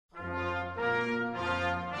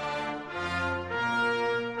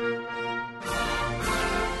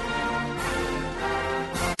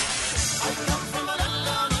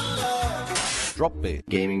Drop Bear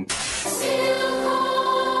Gaming.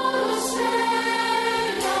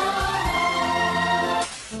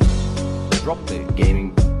 Drop Bear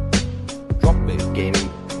Gaming. Drop Bear Gaming.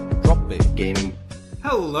 Drop Bear Gaming.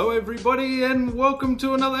 Hello, everybody, and welcome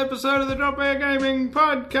to another episode of the Drop Bear Gaming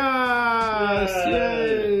Podcast.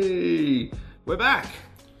 Yay! We're back.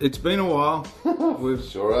 It's been a while.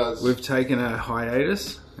 Sure has. We've taken a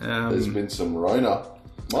hiatus. There's been some Rona.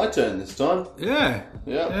 My turn this time. Yeah.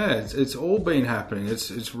 Yeah. It's all been happening.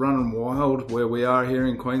 It's running wild where we are here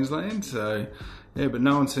in Queensland. So, yeah, but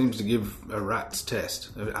no one seems to give a rat's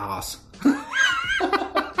test of arse. The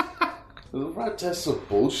rat tests are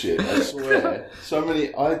bullshit, I swear.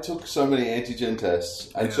 I took so many antigen tests,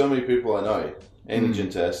 and so many people I know, antigen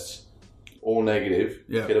tests, all negative,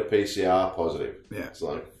 get a PCR positive. Yeah. It's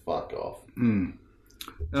like, fuck off.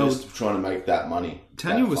 Just trying to make that money.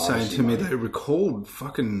 Tanya was saying to me they recalled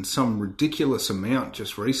fucking some ridiculous amount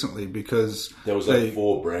just recently because... There was like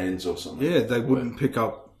 4 brands or something. Yeah, they wouldn't pick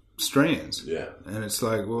up strands. Yeah. And it's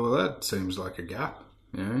like, well, that seems like a gap.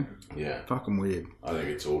 You know? Yeah. Fucking weird. I think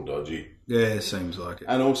it's all dodgy. Yeah, it seems like it.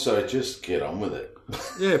 And also, just get on with it.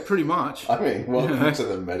 Yeah, pretty much. I mean, welcome to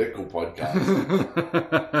the medical podcast.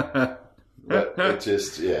 But it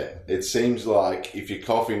just, it seems like if you're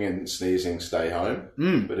coughing and sneezing, stay home.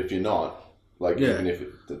 But if you're not, even if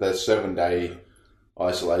that 7-day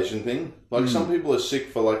isolation thing, some people are sick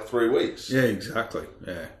for 3 weeks. Yeah, exactly.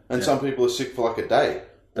 Yeah. And some people are sick for a day.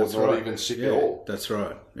 That's or not right. even sick at all. That's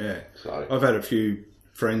right. Yeah. So I've had a few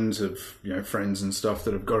friends and stuff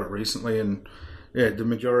that have got it recently, and the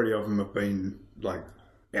majority of them have been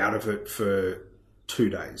out of it for 2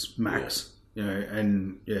 days max.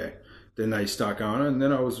 And then they start going, and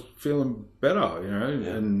then I was feeling better,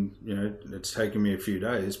 and it's taken me a few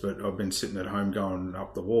days, but I've been sitting at home going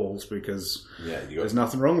up the walls because there's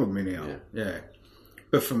nothing wrong with me now. Yeah.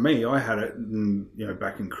 But for me, I had it,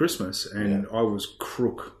 back in Christmas, and I was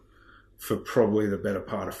crook for probably the better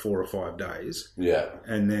part of 4 or 5 days. Yeah.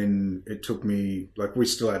 And then it took me, we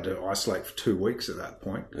still had to isolate for 2 weeks at that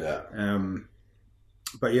point. Yeah.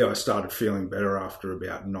 But I started feeling better after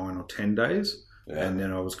about 9 or 10 days. Yeah. And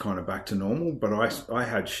then I was kind of back to normal. But I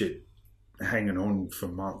had shit hanging on for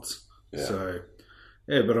months. Yeah. So,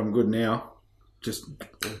 but I'm good now. Just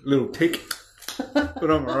a little tick. But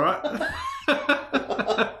I'm all right.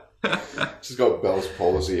 Just got Bell's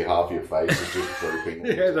palsy, half your face is just drooping.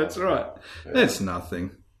 Yeah, that's right. Yeah. That's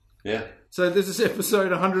nothing. Yeah. So this is episode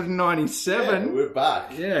 197. Yeah, we're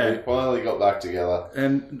back. Yeah. We finally got back together.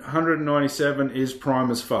 And 197 is prime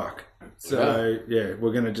as fuck. So,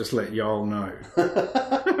 we're going to just let y'all know.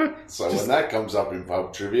 So when that comes up in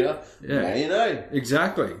pub trivia, now you know.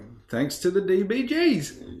 Exactly. Thanks to the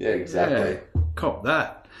DBGs. Yeah, exactly. Yeah, cop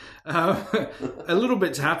that. A little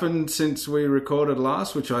bit's happened since we recorded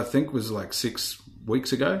last, which I think was 6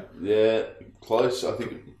 weeks ago. Yeah, close. I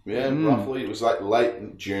think, roughly. It was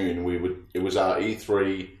late June. It was our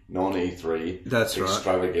E3, non-E3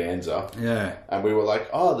 extravaganza. Yeah. And we were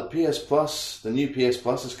like, the PS Plus, the new PS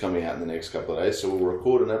Plus is coming out in the next couple of days, so we'll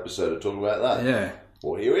record an episode to talk about that. Yeah.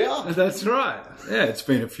 Well, here we are. That's right. Yeah, it's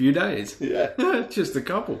been a few days. Yeah. Just a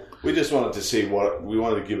couple. We just wanted to see we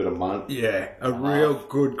wanted to give it a month. Yeah, a real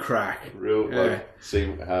good crack.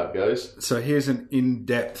 See how it goes. So here's an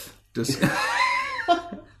in-depth discussion.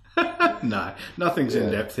 No, nothing's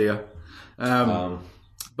in-depth here.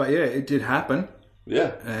 But it did happen.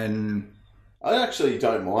 Yeah. And I actually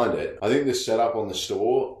don't mind it. I think the setup on the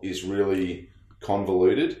store is really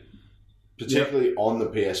convoluted. Particularly on the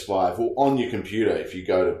PS5 or on your computer, if you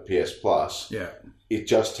go to PS Plus, it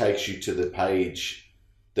just takes you to the page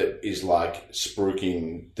that is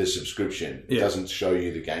spruiking the subscription. It doesn't show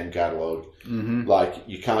you the game catalog. Mm-hmm.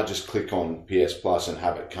 You can't just click on PS Plus and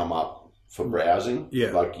have it come up for browsing,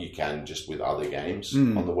 like you can just with other games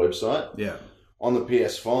on the website. Yeah. On the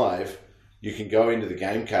PS5, you can go into the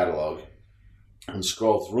game catalog and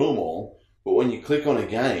scroll through them all, but when you click on a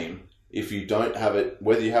game, if you don't have it,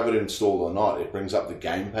 whether you have it installed or not, it brings up the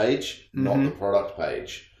game page, not the product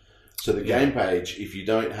page. So the game page, if you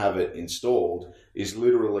don't have it installed, is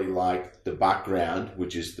literally the background,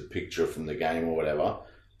 which is the picture from the game or whatever,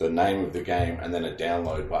 the name of the game, and then a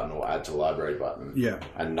download button or add to library button. Yeah.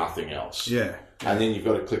 And nothing else. Yeah. And then you've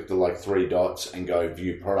got to click the 3 dots and go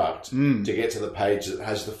view product to get to the page that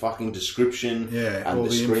has the fucking description and the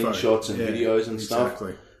screenshots and videos and stuff.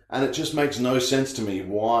 Exactly. And it just makes no sense to me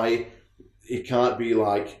why it can't be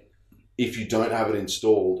if you don't have it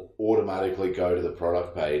installed, automatically go to the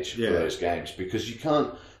product page for those games, because you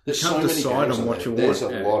can't. There's so many games on what you want. There's a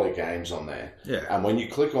lot of games on there. Yeah. And when you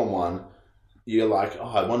click on one, you're like, oh,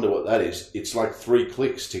 I wonder what that is. It's like 3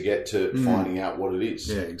 clicks to get to finding out what it is.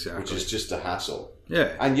 Yeah, exactly. Which is just a hassle.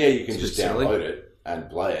 Yeah. And yeah, you can just download it and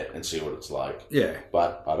play it and see what it's like. Yeah.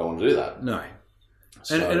 But I don't want to do that. No.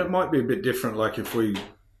 So, and it might be a bit different, like if we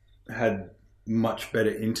had much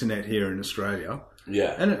better internet here in Australia.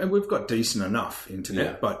 Yeah. And we've got decent enough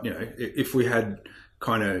internet, but, if we had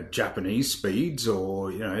kind of Japanese speeds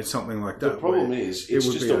or, something like that. The problem is, it's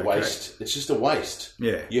just a waste. It's just a waste.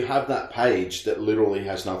 Yeah. You have that page that literally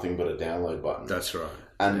has nothing but a download button. That's right.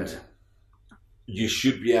 And you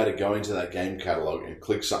should be able to go into that game catalog and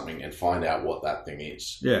click something and find out what that thing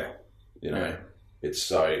is. Yeah. It's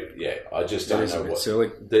so, I just don't know what...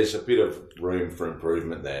 silly. There's a bit of room for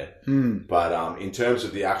improvement there. But in terms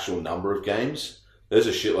of the actual number of games, there's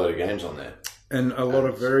a shitload of games on there. And a lot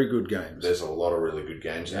of very good games. There's a lot of really good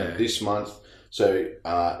games. And this month,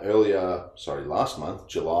 last month,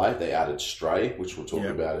 July, they added Stray, which we'll talk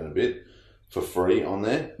about in a bit, for free on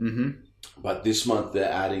there. Mm-hmm. But this month, they're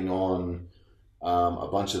adding on a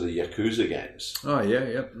bunch of the Yakuza games. Oh,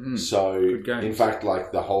 yeah. So, in fact,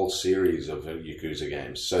 like the whole series of Yakuza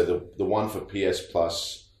games. So, the one for PS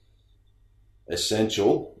Plus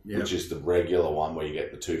Essential, which is the regular one where you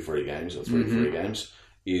get the 2 free games or 3 free games,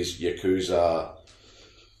 is Yakuza,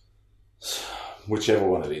 whichever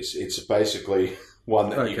one it is. It's basically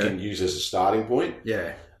one that you can use as a starting point.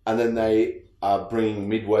 Yeah. And then they are bringing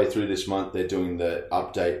midway through this month, they're doing the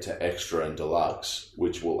update to Extra and Deluxe,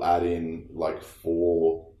 which will add in like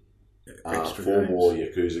 4 more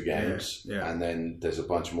Yakuza games. Yeah. And then there's a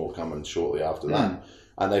bunch more coming shortly after that.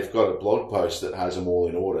 And they've got a blog post that has them all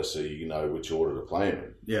in order so you know which order to play them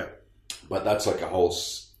in. Yeah. But that's like a whole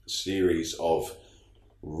series of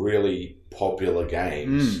really popular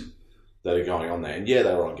games that are going on there. And yeah,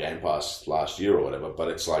 they were on Game Pass last year or whatever, but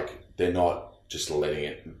it's like they're not just letting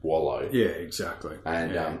it wallow. Yeah, exactly.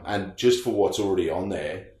 And and just for what's already on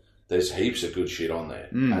there, there's heaps of good shit on there.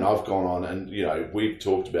 And I've gone on and, we've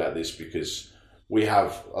talked about this because we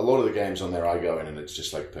have a lot of the games on there. I go in and it's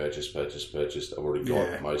just like purchase. I've already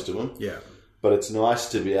got most of them. Yeah. But it's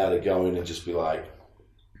nice to be able to go in and just be like,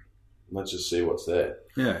 let's just see what's there.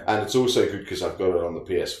 Yeah. And it's also good because I've got it on the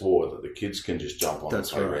PS4 that the kids can just jump on and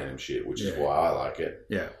play random shit, which is why I like it.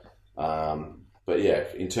 Yeah. But yeah,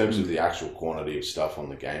 in terms of the actual quantity of stuff on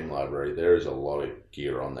the game library, there is a lot of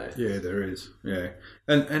gear on there. Yeah, there is. Yeah.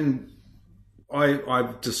 And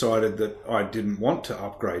I've decided that I didn't want to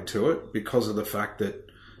upgrade to it because of the fact that,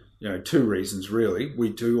 2 reasons really. We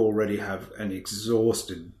do already have an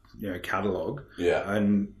exhausted, catalogue. Yeah.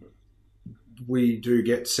 And we do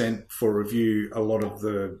get sent for review a lot of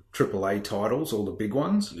the AAA titles, all the big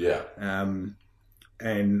ones. Yeah.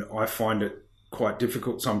 And I find it quite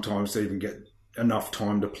difficult sometimes to even get enough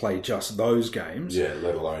time to play just those games. Yeah,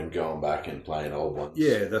 let alone going back and playing old ones.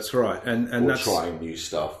 Yeah, that's right. And or that's trying new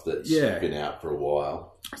stuff that's been out for a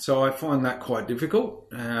while. So I find that quite difficult.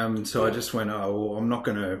 I just went, I'm not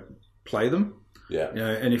going to play them. Yeah.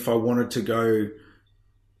 And if I wanted to go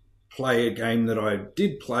play a game that I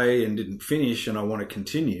did play and didn't finish and I want to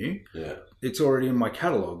continue, it's already in my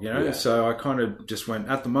catalogue, Yeah. So I kind of just went,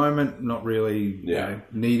 at the moment, not really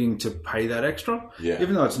needing to pay that extra,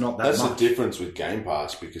 even though it's not that much. That's the difference with Game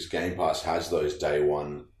Pass, because Game Pass has those day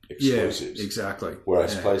one exclusives. Yeah, exactly.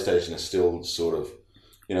 Whereas PlayStation is still sort of,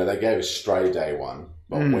 they gave us Stray day one,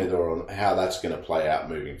 but whether or how that's going to play out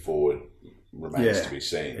moving forward remains to be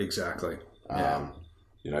seen. Exactly.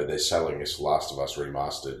 They're selling us Last of Us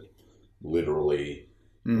Remastered literally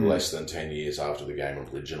less than 10 years after the game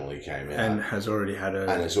originally came out. And has already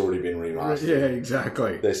been remastered. Yeah,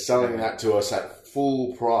 exactly. They're selling that to us at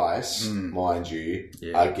full price, mind you,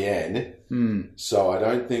 again. So I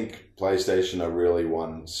don't think PlayStation are really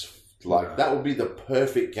ones... that would be the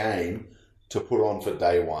perfect game to put on for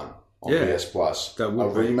day one on PS Plus. That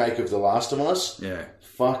would be. Remake of The Last of Us? Yeah.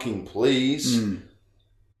 Fucking please.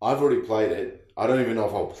 I've already played it. I don't even know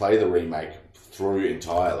if I'll play the remake through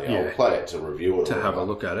entirely. I'll play it to review it. To have a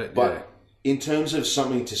look at it. But in terms of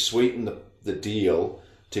something to sweeten the deal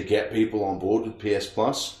to get people on board with PS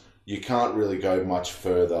Plus, you can't really go much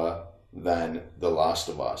further than The Last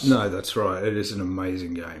of Us. No, that's right. It is an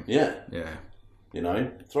amazing game. Yeah. Yeah.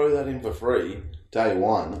 Throw that in for free day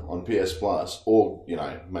one on PS Plus, or,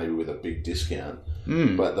 maybe with a big discount.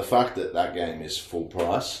 But the fact that that game is full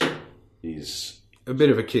price is... a bit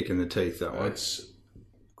of a kick in the teeth, that one. It's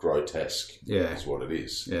grotesque. Yeah. Is what it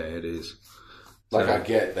is. Yeah, it is. I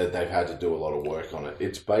get that they've had to do a lot of work on it.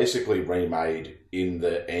 It's basically remade in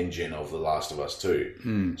the engine of The Last of Us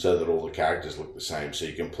 2, so that all the characters look the same, so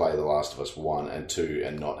you can play The Last of Us 1 and 2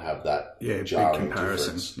 and not have that jarring big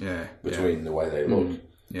comparison. difference between the way they look.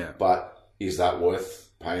 Yeah. But is that worth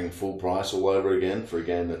paying full price all over again for a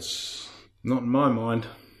game that's... Not in my mind.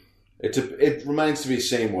 It remains to be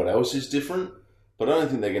seen what else is different, but I don't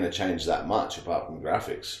think they're going to change that much apart from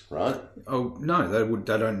graphics, right? Oh, no,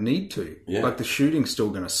 they don't need to. Yeah. Like, the shooting's still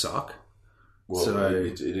going to suck. Well, so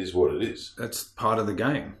it is what it is. That's part of the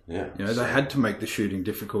game. Yeah. You know, they had to make the shooting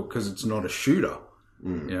difficult because it's not a shooter.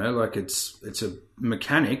 You know, like it's a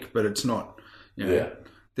mechanic, but it's not. You know,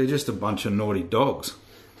 they're just a bunch of naughty dogs.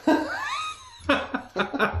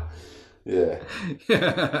 Yeah.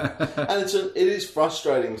 And it is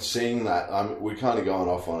frustrating seeing that. We're kind of going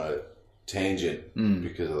off on a tangent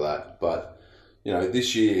because of that. But, you know,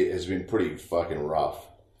 this year has been pretty fucking rough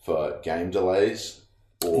for game delays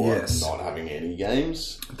or not having any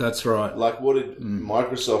games. That's right. Like, what did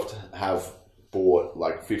Microsoft have bought,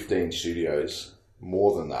 like, 15 studios?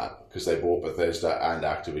 More than that, because they bought Bethesda and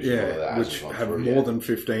Activision. Which have more than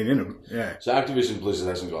 15 in them. Yeah. So Activision Blizzard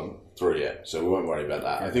hasn't gone through yet, so we won't worry about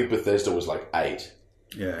that. I think Bethesda was like 8.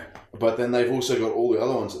 Yeah. But then they've also got all the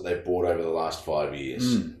other ones that they've bought over the last 5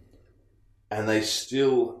 years. And they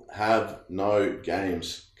still have no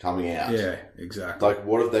games coming out. Yeah, exactly. Like,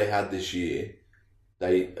 what have they had this year?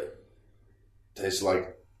 There's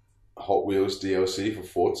like Hot Wheels DLC for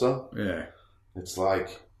Forza. Yeah. It's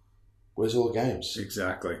like... Where's all the games?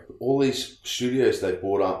 Exactly. All these studios they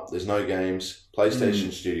bought up, there's no games.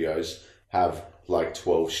 PlayStation studios have like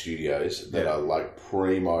 12 studios that are like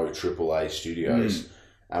primo AAA studios.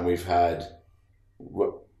 And we've had...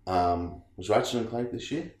 was Ratchet & Clank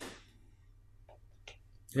this year?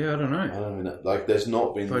 Yeah, I don't know. I don't know. Like, there's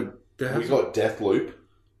not been... Like, we got Deathloop,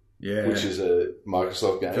 which is a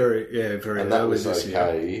Microsoft game. Very and that was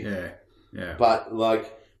okay. Year. Yeah. But,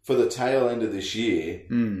 like... For the tail end of this year,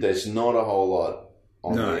 there's not a whole lot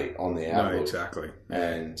on the outlook. No, exactly.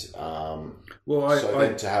 And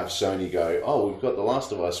then to have Sony go, oh, we've got The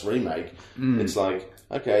Last of Us remake, it's like,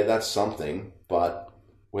 okay, that's something, but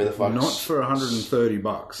where the fuck? Not for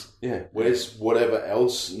 $130. Yeah, where's whatever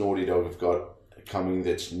else Naughty Dog have got coming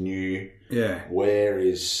that's new? Yeah. Where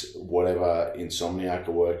is whatever Insomniac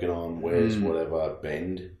are working on? Where's whatever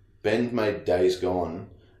Bend? Bend made Days Gone,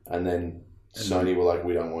 and then Sony were like,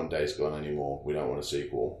 we don't want Days Gone anymore. We don't want a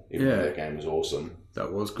sequel. Even though that game was awesome.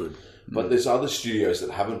 That was good. But there's other studios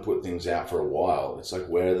that haven't put things out for a while. It's like,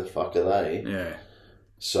 where the fuck are they? Yeah.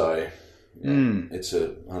 So, it's I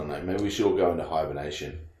don't know, maybe we should all go into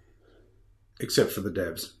hibernation. Except for the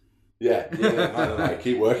devs. Yeah, I don't know,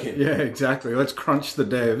 keep working. Yeah, exactly. Let's crunch the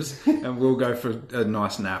devs and we'll go for a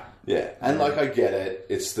nice nap. Yeah, and like, I get it.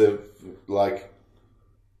 It's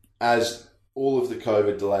as all of the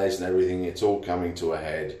COVID delays and everything, it's all coming to a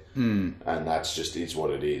head. And that's just is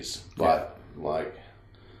what it is. But, like,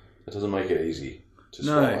 it doesn't make it easy to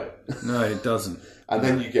swallow. No, it doesn't. And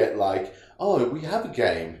then you get like, oh, we have a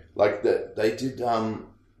game. Like, that they did,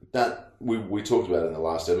 that we talked about in the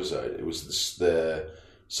last episode. It was the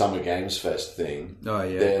Summer Games Fest thing. Oh,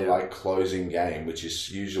 yeah. Their, like, closing game, which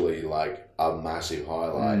is usually, like, a massive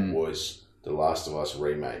highlight, was The Last of Us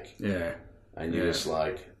remake. Yeah. And you're just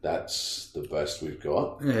like, that's the best we've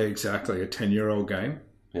got. Yeah, exactly. A 10-year-old game.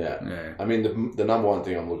 Yeah. I mean, the number one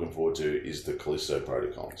thing I'm looking forward to is the Callisto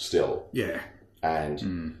Protocol, still. Yeah.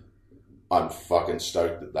 And I'm fucking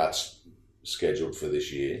stoked that that's scheduled for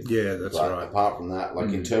this year. Yeah, that's right. Apart from that,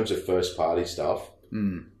 like, in terms of first-party stuff,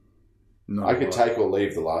 I could take or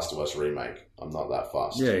leave The Last of Us remake. I'm not that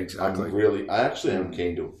fussed. Yeah, exactly. I actually am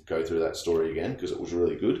keen to go through that story again because it was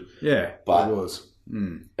really good. Yeah, but it was.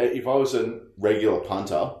 If I was a regular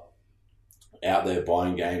punter out there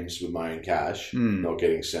buying games with my own cash, not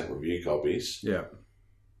getting sent review copies,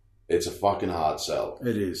 it's a fucking hard sell.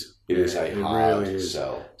 It is. It is a hard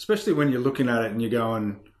sell. Especially when you're looking at it and you're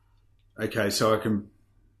going, okay, so I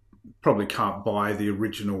probably can't buy the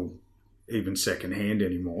original even second-hand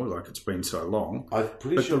anymore, like it's been so long. I'm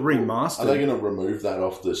pretty sure. The remaster... Are they going to remove that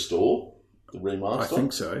off the store? The remaster? I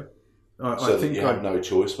think so. I think you have no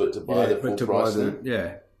choice but to buy the full price then?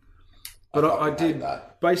 Yeah. But I did,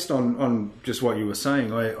 based on just what you were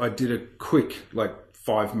saying, I did a quick,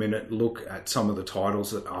 5-minute look at some of the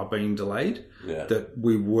titles that are being delayed that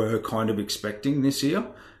we were kind of expecting this year.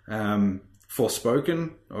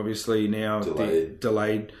 Forspoken, obviously now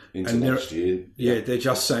delayed into next year. Yeah, they're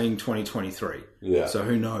just saying 2023. Yeah. So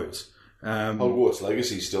who knows? Hogwarts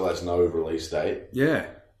Legacy still has no release date. Yeah.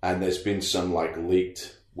 And there's been some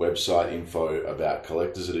leaked website info about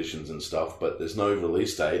collector's editions and stuff, but there's no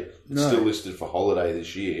release date. It's still listed for holiday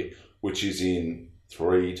this year, which is in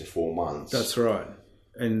 3 to 4 months. That's right.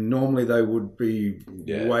 And normally they would be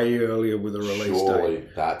way earlier with a release date. Surely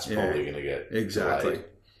that's probably going to get delayed.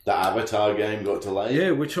 The Avatar game got delayed.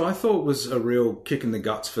 Yeah, which I thought was a real kick in the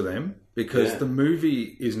guts for them because the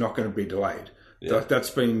movie is not going to be delayed. Yeah. That's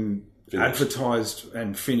been advertised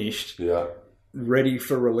and finished, ready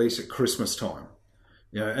for release at Christmas time.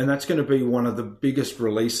 Yeah, and that's going to be one of the biggest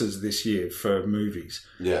releases this year for movies.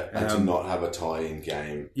 Yeah, and to not have a tie-in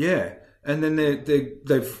game. Yeah, and then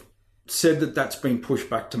they've said that that's been pushed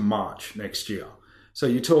back to March next year. So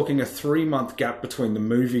you're talking a 3-month gap between the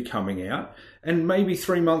movie coming out, and maybe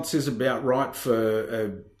 3 months is about right for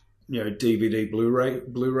a DVD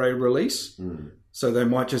Blu-ray release. Mm. So they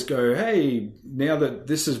might just go, hey, now that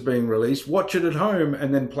this is being released, watch it at home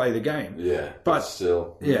and then play the game. Yeah, but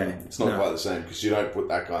still, it's not quite the same because you don't put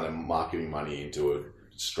that kind of marketing money into a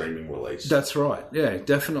streaming release. That's right. Yeah,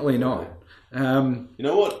 definitely not. You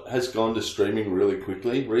know what has gone to streaming really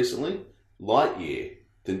quickly recently? Lightyear.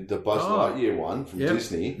 The Buzz Lightyear one from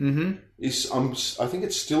Disney is, I think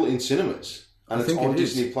it's still in cinemas. And it's on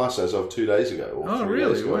Disney Plus as of 2 days ago. Or 3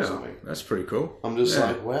 days ago or something. That's pretty cool. I'm just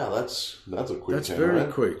like, wow, that's a quick That's turnaround. very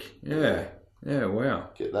quick. Yeah. Yeah,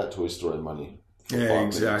 wow. Get that Toy Story money. For yeah,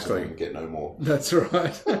 exactly. And get no more. That's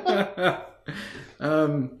right.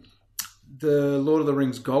 The Lord of the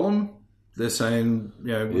Rings Gollum, they're saying,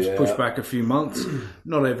 was pushed back a few months.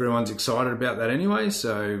 Not everyone's excited about that anyway,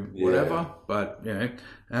 so whatever. But,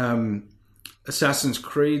 Assassin's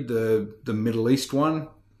Creed, the Middle East one.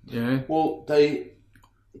 Yeah. Well, they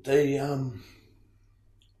said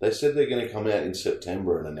they're going to come out in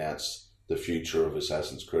September and announce the future of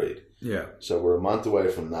Assassin's Creed. Yeah. So we're a month away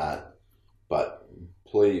from that, but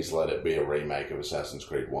please let it be a remake of Assassin's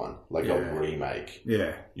Creed 1. Like a remake.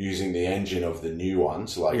 Yeah. Using the engine of the new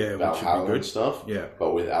ones, like Valhalla and stuff. Yeah.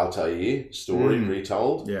 But with Altair story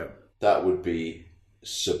retold. Yeah. That would be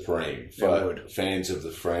supreme for fans of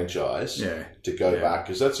the franchise to go back,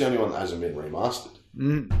 because that's the only one that hasn't been remastered.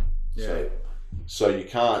 Mm. Yeah. So you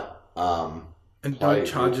can't and don't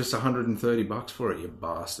charge us $130 for it, you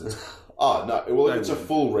bastards. Oh no! Well, if it's a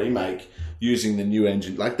full remake using the new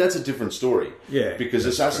engine, like that's a different story. Yeah, because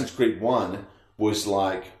Assassin's Creed 1 was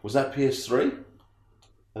that PS3?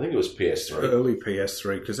 I think it was PS3, early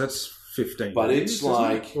PS3, because that's 15. But years, it's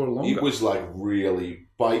like it was like really,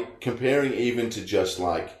 by comparing even to just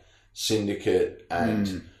like Syndicate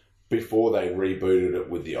and. Before they rebooted it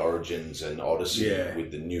with the Origins and Odyssey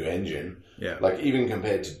with the new engine. Yeah. Like even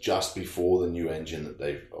compared to just before the new engine that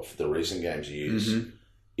the recent games use, it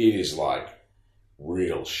is like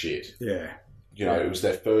real shit. Yeah. It was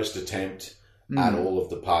their first attempt at all of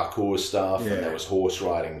the parkour stuff, and there was horse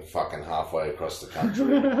riding fucking halfway across the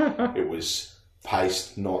country. It was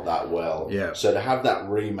paced not that well. Yeah. So to have that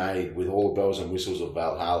remade with all the bells and whistles of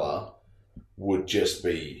Valhalla would just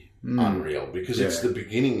be unreal, because it's the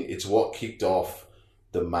beginning. It's what kicked off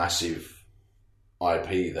the massive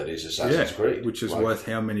IP that is Assassin's Creed, which is worth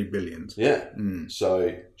how many billions? Yeah.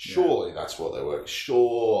 So surely that's what they were.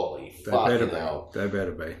 Surely, fucking hell, they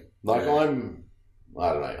better be. Like I don't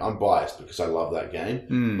know. I'm biased because I love that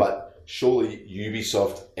game, but surely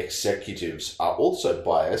Ubisoft executives are also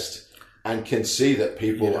biased and can see that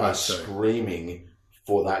people are screaming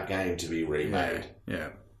for that game to be remade. Yeah.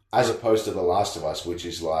 As opposed to The Last of Us, which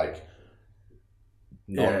is like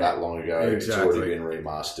not that long ago. Exactly. It's already been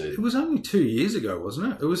remastered. It was only 2 years ago,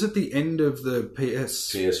 wasn't it? It was at the end of the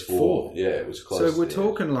PS4. Yeah, it was close. So we're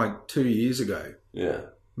talking like 2 years ago. Yeah.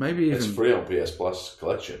 Maybe even... It's free on PS Plus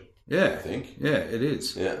collection. Yeah. I think. Yeah, it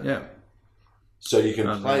is. Yeah. So you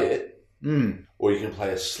can play it, or you can play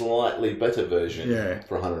a slightly better version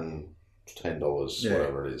for $110,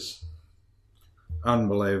 whatever it is.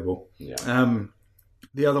 Unbelievable. Yeah.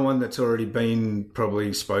 The other one that's already been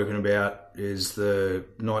probably spoken about is the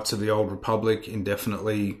Knights of the Old Republic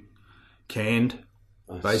indefinitely canned,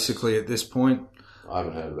 basically at this point. I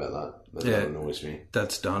haven't heard about that. That annoys me.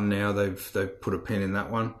 That's done now. They've put a pin in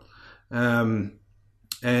that one.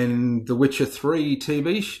 And The Witcher 3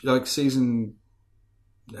 TV season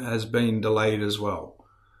has been delayed as well.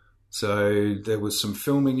 So there was some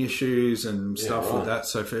filming issues and stuff with that.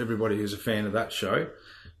 So for everybody who's a fan of that show,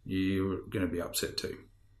 you're going to be upset too.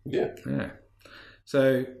 Yeah.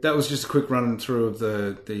 So that was just a quick run through of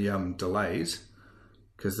the delays,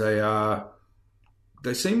 because they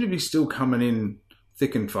seem to be still coming in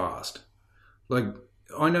thick and fast. Like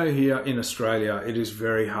I know here in Australia, it is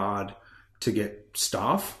very hard to get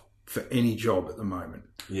staff for any job at the moment.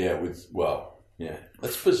 Yeah. It's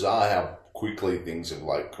bizarre how quickly things have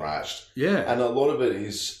crashed. Yeah. And a lot of it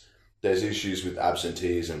is. There's issues with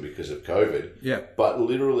absenteeism because of COVID. Yeah. But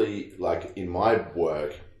literally, in my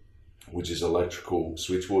work, which is electrical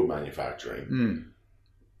switchboard manufacturing,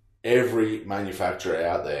 every manufacturer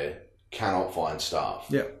out there cannot find staff.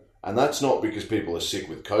 Yeah. And that's not because people are sick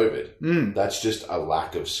with COVID. That's just a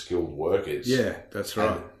lack of skilled workers. Yeah, that's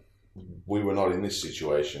right. And we were not in this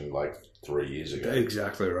situation like 3 years ago.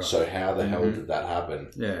 Exactly right. So how the hell did that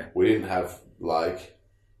happen? Yeah. We didn't have, like,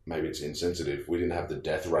 maybe it's insensitive, we didn't have the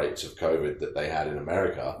death rates of COVID that they had in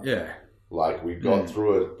America. Yeah. Like, we got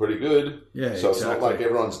through it pretty good. Yeah, so it's not like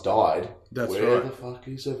everyone's died. That's Where right. the fuck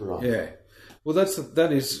is everyone? Yeah. Well,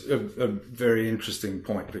 that is a very interesting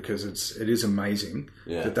point, because it is amazing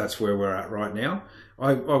that that's where we're at right now.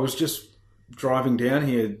 I was just driving down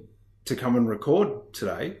here to come and record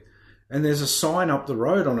today, and there's a sign up the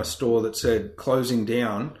road on a store that said closing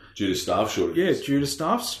down Due to staff shortages. Yeah, due to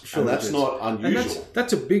staff shortages. And that's not unusual. And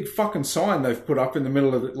that's a big fucking sign they've put up in the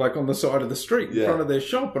middle of it, like on the side of the street in front of their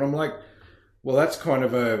shop. And I'm like, well, that's kind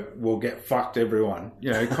of a "we'll get fucked, everyone,"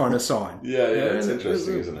 kind of sign. It's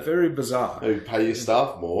interesting, isn't it? Very bizarre. Maybe pay your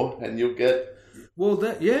staff more, and you'll get. Well,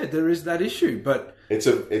 there is that issue, but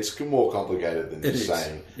it's more complicated than just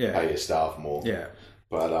saying pay your staff more. Yeah,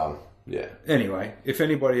 but Anyway, if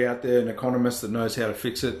anybody out there, an economist that knows how to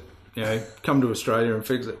fix it, come to Australia and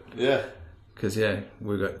fix it. Yeah. Because,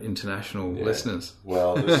 we've got international listeners.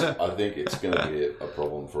 Well, I think it's going to be a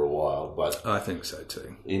problem for a while. But I think so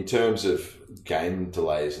too. In terms of game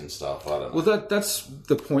delays and stuff, I don't know. Well, that's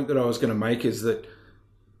the point that I was going to make, is that,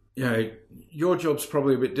 your job's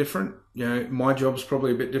probably a bit different. My job's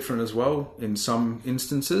probably a bit different as well in some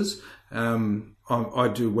instances. I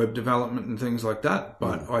do web development and things like that,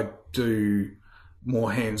 but I do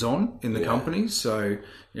more hands-on in the company. So,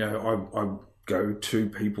 I go to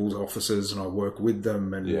people's offices and I work with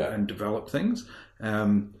them and develop things.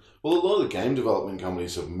 Well, a lot of the game development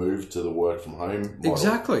companies have moved to the work from home model.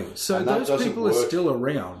 Exactly. So those people are still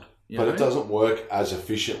around. But it doesn't work as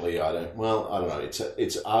efficiently. I don't know.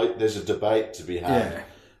 There's a debate to be had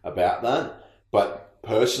about that. But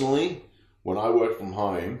personally, when I work from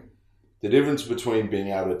home, the difference between being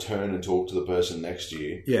able to turn and talk to the person next to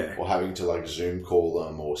you, or having to Zoom call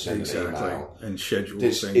them or send an email and schedule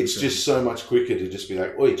things, it's just so much quicker to just be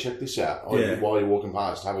like, "Oi, check this out." While you're walking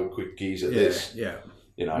past, have a quick gaze at this. Yeah,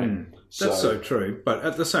 that's so true. But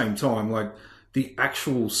at the same time, the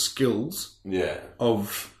actual skills,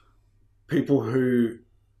 of people who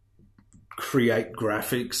create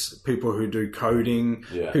graphics, people who do coding,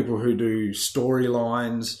 people who do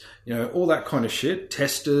storylines, all that kind of shit,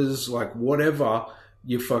 testers, whatever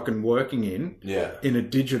you're fucking working in a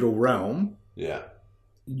digital realm,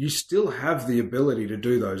 you still have the ability to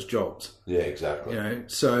do those jobs. Yeah, exactly.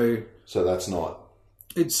 So that's not...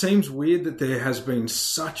 It seems weird that there has been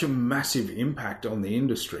such a massive impact on the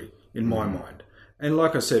industry, in my mind. And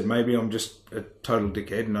like I said, maybe I'm just a total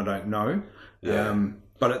dickhead and I don't know.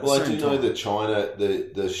 But at the same time, know that China,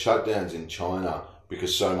 the shutdowns in China,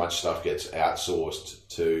 because so much stuff gets outsourced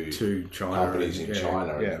to China companies in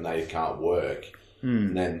China and they can't work,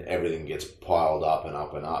 and then everything gets piled up and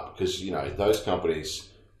up and up. Because, those companies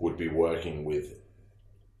would be working with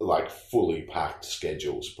fully packed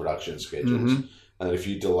schedules, production schedules. And if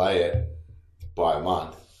you delay it by a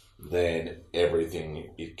month, then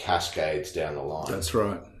it cascades down the line. That's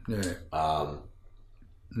right. Yeah.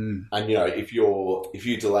 And if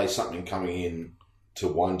you delay something coming in to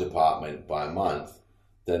one department by a month,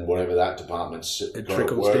 then whatever that department's got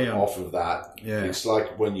to work down off of that. Yeah. It's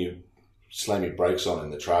like when you slam your brakes on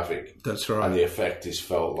in the traffic. That's right. And the effect is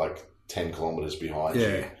felt 10 kilometres behind you.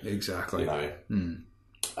 Yeah, exactly.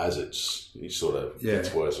 As it sort of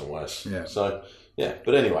gets worse and worse. Yeah. So,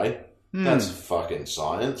 but anyway, that's fucking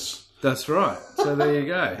science. That's right. So there you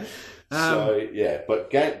go.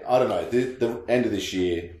 But I don't know. The end of this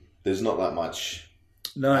year, there's not that much.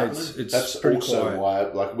 No, it's that's pretty also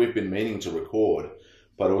quiet. why we've been meaning to record,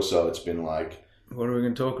 but also it's been what are we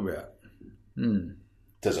going to talk about?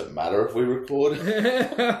 Does it matter if we record?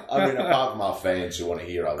 I mean, apart from our fans who want to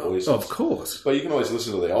hear our voices, of course. But you can always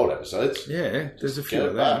listen to the old episodes. Yeah, there's a few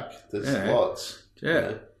of them. There's lots.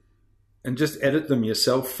 Yeah, and just edit them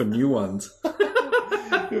yourself for new ones.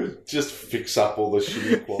 Just fix up all the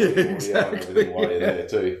shitty quality audio and everything while you're there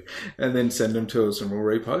too. And then send them to us and we'll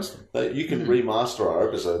repost them. You can remaster our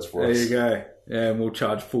episodes for us. There you go. Yeah, and we'll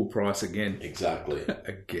charge full price again. Exactly.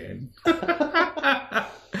 Again.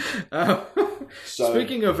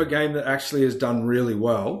 Speaking of a game that actually has done really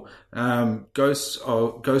well, Ghost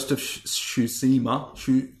of Tsushima.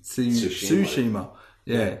 Tsushima.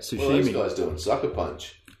 Yeah, Tsushima. Well, those guys doing Sucker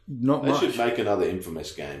Punch. Not much. They should make another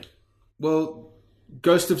Infamous game. Well,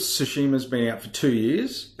 Ghost of Tsushima's been out for 2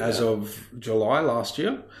 years, as of July last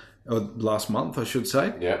year, or last month, I should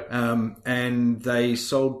say. Yeah. And they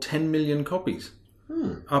sold 10 million copies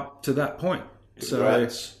up to that point.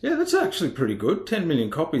 Congrats. So, yeah, that's actually pretty good. 10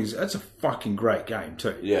 million copies. That's a fucking great game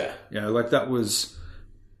too. Yeah. You know, like that was...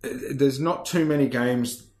 There's not too many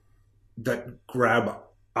games that grab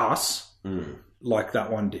us like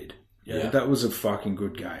that one did. Yeah, that was a fucking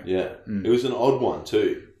good game. Yeah. It was an odd one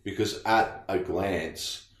too, because at a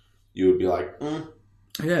glance, you would be like,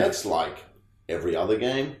 that's like every other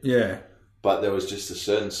game. Yeah. But there was just a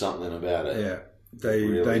certain something about it. Yeah.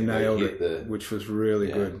 They nailed it, which was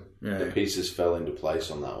really good. Yeah. The pieces fell into place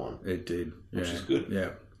on that one. It did. Which is good.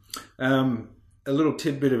 Yeah. A little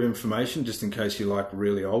tidbit of information, just in case you like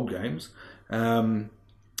really old games.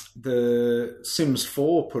 The Sims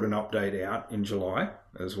 4 put an update out in July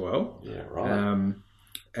as well. Yeah, right.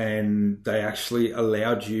 And they actually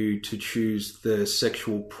allowed you to choose the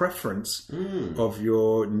sexual preference of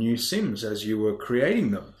your new Sims as you were creating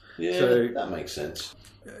them. Yeah, so that makes sense.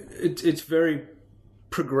 It's very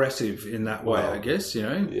progressive in that way, I guess, you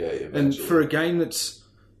know? Yeah, and for a game that's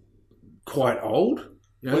quite old,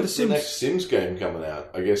 you know, when's the next Sims game coming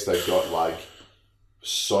out? I guess they've got like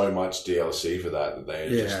so much DLC for that they're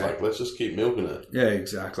just like, let's just keep milking it. Yeah,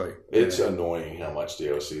 exactly. It's annoying how much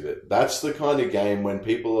DLC that's the kind of game when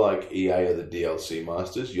people like EA are the DLC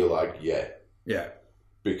masters, you're like, yeah.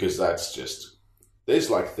 Because that's just,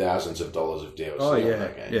 there's like thousands of dollars of DLC on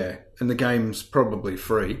that game. Yeah, and the game's probably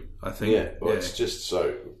free, I think. Yeah, well, it's just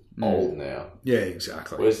so old now. Yeah,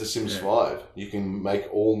 exactly. Where's The Sims 5? You can make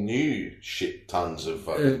all new shit tons of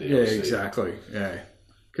fucking DLC. Yeah, exactly. Yeah.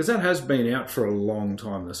 Because that has been out for a long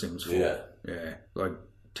time, The Sims 4. Yeah, like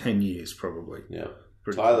 10 years probably. Yeah.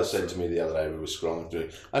 Tyler said to me the other day, we were scrolling through.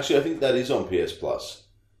 Actually, I think that is on PS Plus.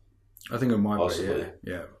 I think it might possibly.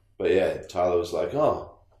 Be, yeah. But yeah, Tyler was like,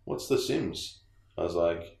 oh, what's The Sims? I was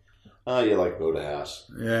like, oh, you like build a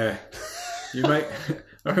house. Yeah. You make...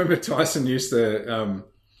 I remember Tyson used to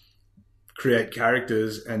create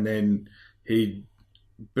characters and then he'd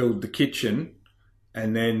build the kitchen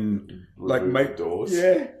and then make doors.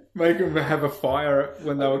 Yeah. Make them have a fire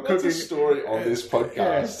when they were cooking. That's a story on this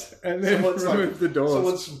podcast. Yeah. And then remove the doors.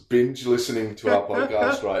 Someone's binge listening to our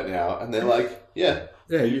podcast right now and they're like, yeah,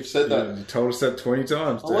 you've said that. You told us that 20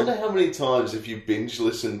 times. I wonder how many times if you binge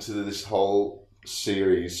listen to this whole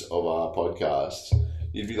series of our podcasts,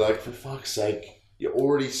 you'd be like, for fuck's sake, you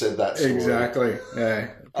already said that story. Exactly.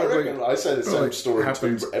 Yeah. I reckon I say the same story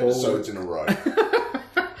 2 episodes in a row.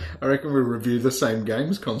 I reckon we review the same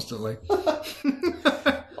games constantly.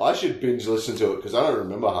 I should binge listen to it because I don't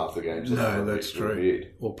remember half the games. No, that's true.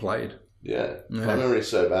 Reviewed. Or played. Yeah. My memory's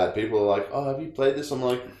so bad. People are like, oh, have you played this? I'm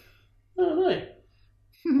like, I don't know.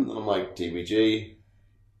 And then I'm like, TBG.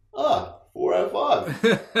 4 out of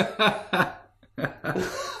 5.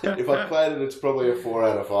 If I played it, it's probably a 4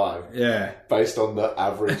 out of 5. Yeah. Based on the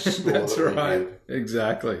average score that's that we right. get.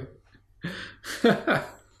 Exactly. 4 out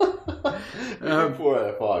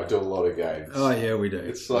of 5 to a lot of games. Oh, yeah, we do.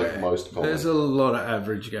 It's like most common. There's a lot of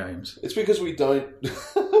average games. It's because we don't...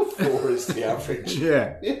 4 is the average.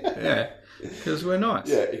 Yeah. Because we're nice.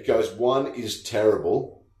 Yeah, it goes 1 is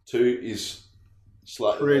terrible, 2 is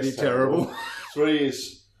slightly pretty less terrible. 3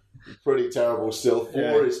 is pretty terrible still,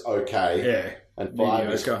 4 is okay. Yeah. And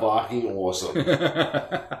 5 is fucking awesome.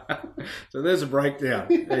 So there's a breakdown.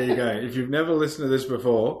 There you go. If you've never listened to this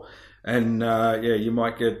before, and you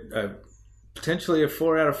might get potentially a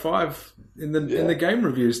 4 out of 5 in the game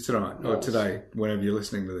reviews tonight or today, whenever you're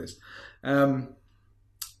listening to this.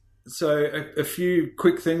 So a few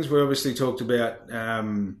quick things. We obviously talked about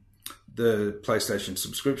the PlayStation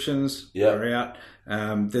subscriptions are out.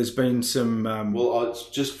 There's been some... well, I was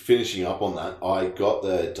just finishing up on that. I got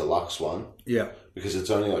the deluxe one. Yeah. Because it's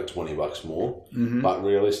only like $20 more. Mm-hmm. But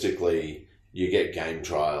realistically, you get game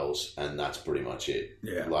trials and that's pretty much it.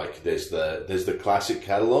 Yeah. Like there's the classic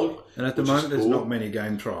catalogue. And at the moment, there's not many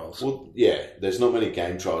game trials. Well, yeah, there's not many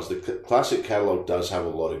game trials. The classic catalogue does have a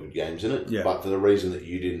lot of good games in it. Yeah. But for the reason that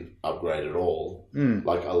you didn't upgrade at all,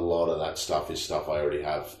 like a lot of that stuff is stuff I already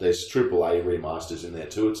have. There's AAA remasters in there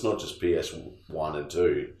too. It's not just PS1 and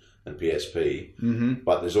 2 and PSP,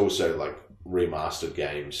 but there's also like remastered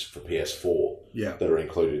games for PS4 that are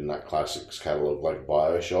included in that classics catalogue, like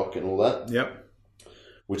BioShock and all that. Yep.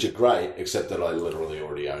 Which are great, except that I literally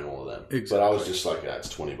already own all of them. Exactly. But I was just like,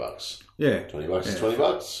 it's $20. Yeah. $20 is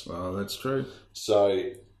 $20. Well, that's true. So,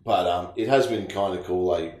 but it has been kind of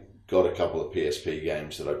cool. I got a couple of PSP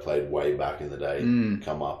games that I played way back in the day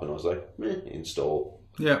come up, and I was like, install.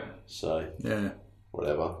 Yeah. So,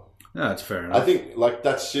 whatever. No, that's fair enough. I think like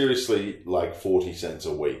that's seriously like 40 cents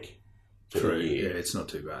a week. True. Yeah, it's not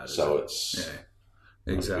too bad. So it's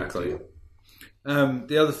exactly.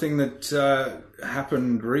 The other thing that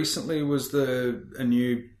happened recently was a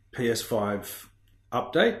new PS5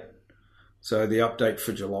 update. So the update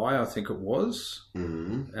for July, I think it was,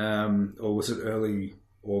 or was it early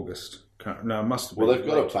August? No, it must have been. Well, they've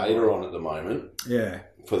got a beta on at the moment. Yeah.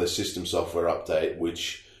 For the system software update,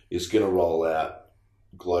 which is going to roll out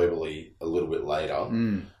globally a little bit later.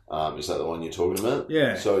 Is that the one you're talking about?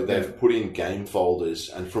 Yeah. So they've put in game folders,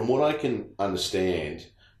 and from what I can understand,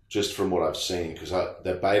 just from what I've seen, because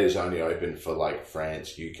the beta's only open for like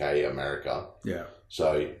France, UK, America. Yeah.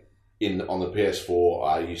 So on the PS4,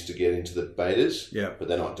 I used to get into the betas. Yeah. But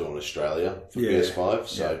they're not doing Australia for PS5,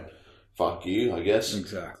 so fuck you, I guess.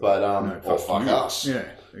 Exactly. But or fuck us. Yeah.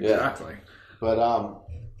 Exactly. But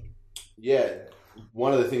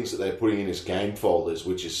one of the things that they're putting in is game folders,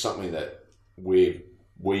 which is something that we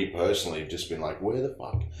personally have just been like, where the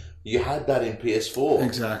fuck? You had that in PS4.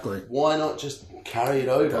 Exactly. Why not just carry it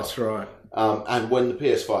over? That's right. And when the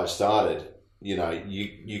PS5 started, you know,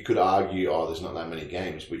 you could argue, there's not that many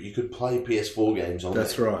games, but you could play PS4 games on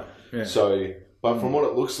That's there. right. Yeah. So, but from what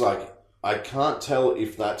it looks like, I can't tell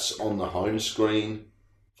if that's on the home screen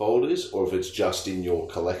folders or if it's just in your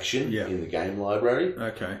collection in the game library.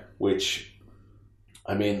 Okay. Which,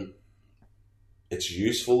 I mean, it's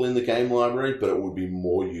useful in the game library, but it would be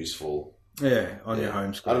more useful. Yeah, on your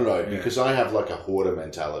home screen. I don't know, because I have like a hoarder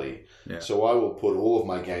mentality. Yeah. So I will put all of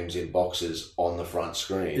my games in boxes on the front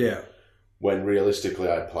screen. Yeah. When realistically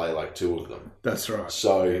I play like 2 of them. That's right.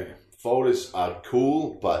 So folders are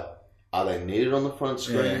cool, but are they needed on the front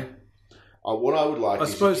screen? Yeah. What I would like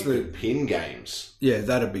is if you could pin games. Yeah,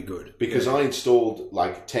 that'd be good. Because I installed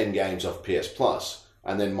like 10 games off PS Plus,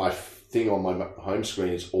 and then my thing on my home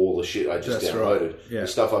screen is all the shit I just downloaded. Right. Yeah. The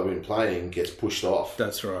stuff I've been playing gets pushed off.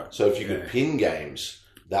 That's right. So if you could pin games,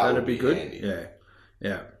 that'd be good. Handy. Yeah,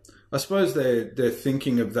 yeah. I suppose they're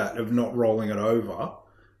thinking of that, of not rolling it over,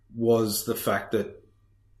 was the fact that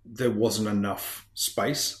there wasn't enough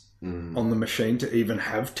space on the machine to even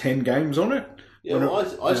have 10 games on it. Yeah, well,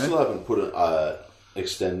 I still haven't put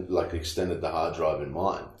extended the hard drive in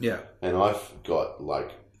mine. Yeah, and I've got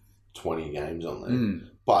like 20 games on there.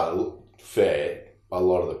 But a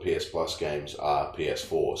lot of the PS Plus games are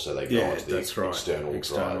PS4, so they go onto the external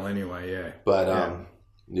drive. Anyway. Yeah, but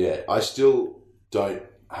I still don't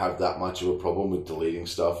have that much of a problem with deleting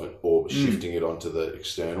stuff or shifting it onto the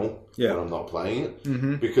external when I'm not playing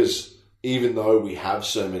it, because even though we have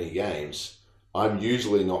so many games, I'm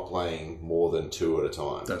usually not playing more than 2 at a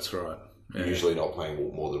time. That's right. Yeah. Usually not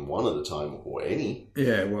playing more than 1 at a time or any.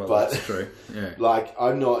 Yeah, well, that's true. Yeah. Like,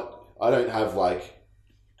 I don't have like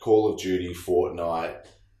Call of Duty, Fortnite,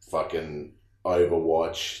 fucking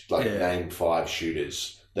Overwatch, name 5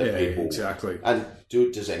 shooters that people... exactly. And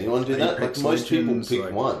does anyone do that? Like, most people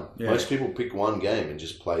pick one. Yeah. Most people pick one game and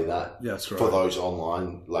just play that. That's right. For those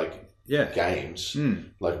online, games,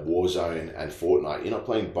 like Warzone and Fortnite. You're not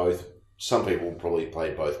playing both. Some people will probably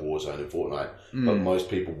play both Warzone and Fortnite, but most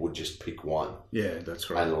people would just pick one. Yeah,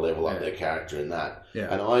 that's right. And level up their character in that.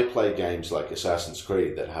 Yeah. And I play games like Assassin's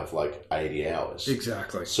Creed that have like 80 hours.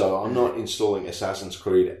 Exactly. So I'm not installing Assassin's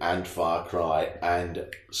Creed and Far Cry and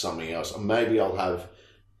something else. Maybe I'll have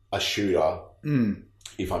a shooter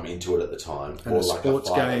if I'm into it at the time. And or like a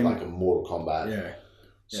fighter, game. Like a Mortal Kombat. Yeah.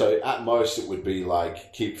 So at most it would be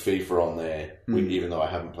like keep FIFA on there, even though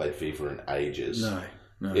I haven't played FIFA in ages. No.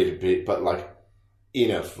 It'd be, but like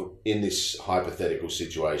in this hypothetical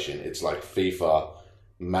situation, it's like FIFA,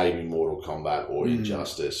 maybe Mortal Kombat or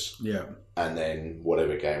Injustice, and then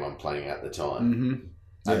whatever game I'm playing at the time,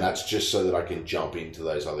 and that's just so that I can jump into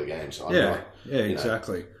those other games.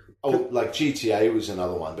 Exactly. Like GTA was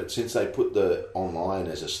another one, but since they put the online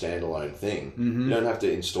as a standalone thing, you don't have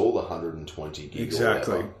to install the 120 gig.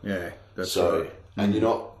 Exactly. Or whatever. Yeah, that's so, right. And you're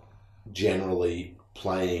not generally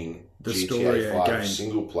playing the GTA 5 game.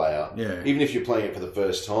 Single player. Yeah. Even if you're playing it for the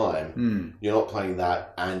first time, you're not playing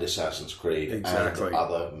that and Assassin's Creed and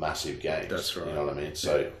other massive games. That's right. You know what I mean?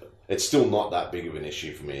 So it's still not that big of an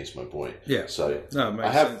issue for me, is my point. Yeah. So I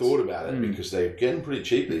have thought about it because they're getting pretty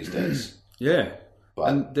cheap these days. Yeah. But,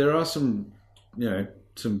 and there are some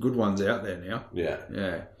good ones out there now. Yeah.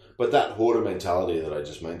 Yeah. But that hoarder mentality that I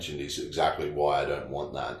just mentioned is exactly why I don't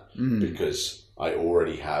want that, because I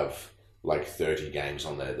already have like 30 games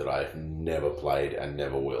on there that I've never played and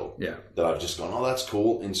never will. Yeah. That I've just gone, that's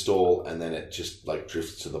cool, install, and then it just like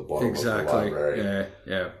drifts to the bottom of the library. Yeah,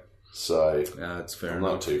 yeah. So that's fair I'm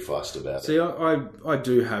enough. not too fussed about it. See, I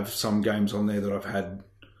do have some games on there that I've had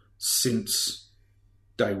since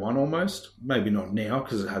day one almost. Maybe not now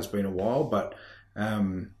because it has been a while, but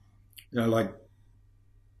like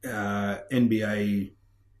NBA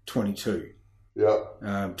 22. Yeah.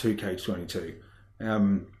 2K22.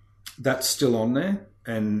 That's still on there,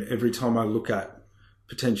 and every time I look at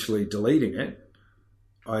potentially deleting it,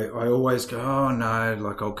 I always go, oh no,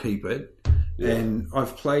 like I'll keep it. Yeah. And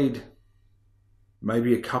I've played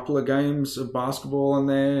maybe a couple of games of basketball in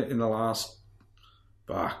there in the last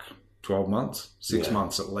 12 months, 6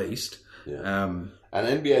 months at least. Yeah.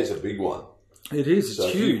 And NBA is a big one. It is.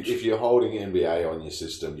 It's huge. If you're holding NBA on your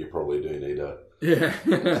system, you probably do need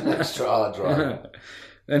an extra hard drive.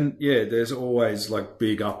 And there's always like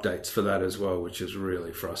big updates for that as well, which is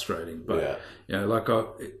really frustrating. But like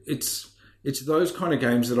it's those kind of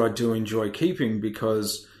games that I do enjoy keeping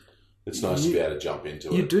because it's nice to be able to jump into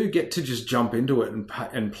it. You do get to just jump into it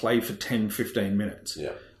and play for 10, 15 minutes.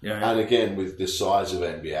 Yeah. And again, with the size of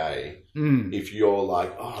NBA, if you're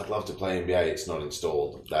like, I'd love to play NBA, it's not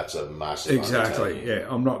installed. That's a massive Exactly. Yeah.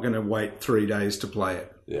 I'm not going to wait 3 days to play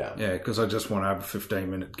it. Yeah. Yeah, because I just want to have a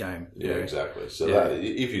 15-minute game. Yeah, exactly. So that,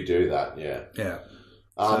 if you do that, Yeah.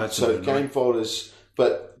 So game folders,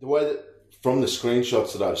 but the way that, from the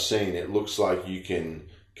screenshots that I've seen, it looks like you can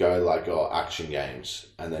go like action games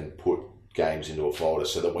and then put games into a folder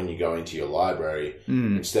so that when you go into your library,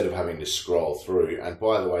 instead of having to scroll through, and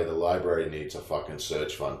by the way, the library needs a fucking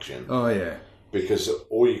search function. Oh, yeah. Because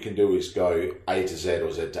all you can do is go A to Z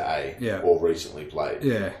or Z to A or recently played.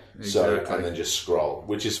 Yeah, exactly. So, and then just scroll,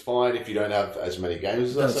 which is fine if you don't have as many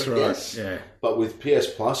games as us, That's I right. guess. Yeah. But with PS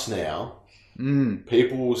Plus now,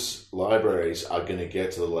 people's libraries are going to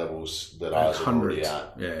get to the levels that ours are already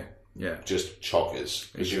at. Yeah. Just chockers.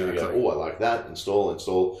 Because you're going to go, I like that, install, add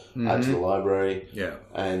to the library. Yeah.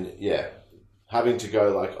 And having to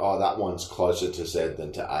go like, that one's closer to Z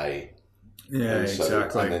than to A. Yeah,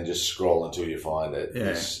 exactly. And then just scroll until you find it. Yeah.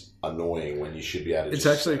 It's annoying when you should be able to It's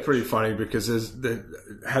actually search. Pretty funny because there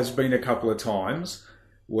has been a couple of times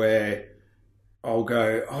where I'll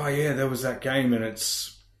go, there was that game and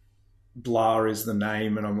it's blah is the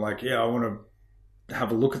name. And I'm like, I want to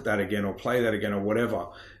have a look at that again or play that again or whatever.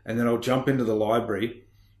 And then I'll jump into the library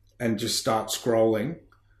and just start scrolling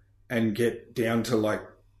and get down to like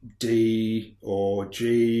D or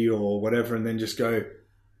G or whatever and then just go,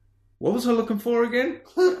 what was I looking for again?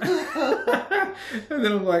 And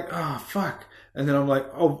then I'm like, fuck. And then I'm like,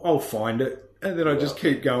 I'll find it. And then I just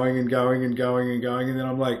keep going and going and going and going. And then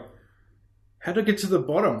I'm like, how do I get to the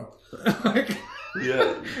bottom? And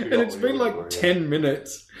it's been like 10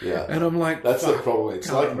 minutes. Yeah. And I'm like, that's the problem.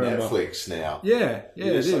 It's like remember. Netflix now. Yeah, it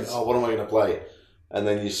is. Like, what am I going to play? And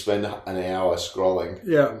then you spend an hour scrolling.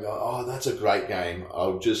 Yeah. And go, that's a great game.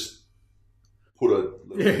 I'll just put a...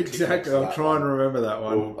 Yeah, exactly. I'll try and remember that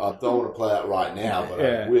one. Well, I don't want to play that right now, but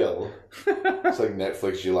I will. It's like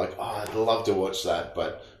Netflix. You're like, I'd love to watch that,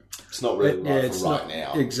 but it's not really right for right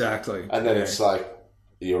now. Exactly. And then it's like,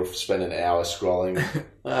 you'll spend an hour scrolling.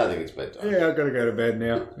 I think it's bedtime. Yeah, I've got to go to bed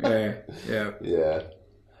now. Yeah.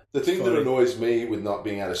 The thing that annoys me with not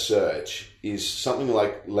being able to search is something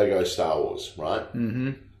like Lego Star Wars, right?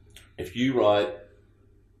 Mm-hmm. If you write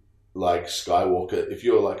like Skywalker, if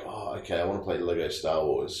you're like, I want to play Lego Star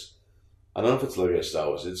Wars. I don't know if it's Lego Star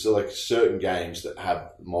Wars. It's like certain games that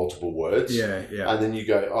have multiple words. Yeah. And then you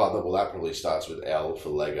go, well, that probably starts with L for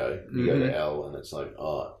Lego. You go to L and it's like,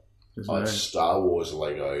 it's Star Wars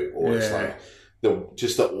Lego, or it's like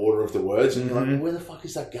just the order of the words, and you're like, where the fuck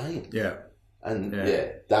is that game? Yeah. And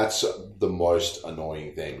that's the most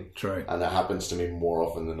annoying thing. True. And that happens to me more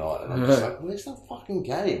often than not. And I'm just like, where's that fucking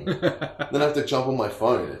game? Then I have to jump on my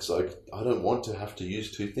phone. It's like, I don't want to have to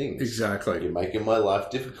use two things. Exactly. You're making my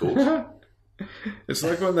life difficult. It's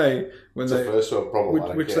like when they the first world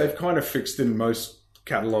problem, which they've kind of fixed in most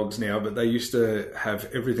catalogs now, but they used to have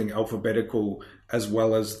everything alphabetical as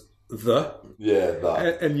well as the. Yeah,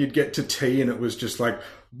 the. And you'd get to T and it was just like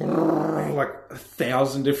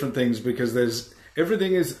 1,000 different things because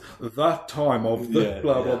everything is the time of the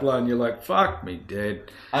blah, blah, and you're like, fuck me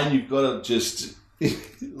dead. And you've got to just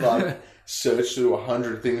like search through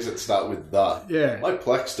 100 things that start with the. Yeah. My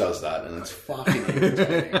Plex does that and it's fucking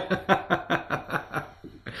irritating.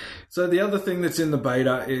 So the other thing that's in the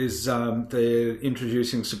beta is they're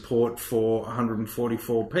introducing support for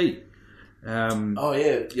 144p.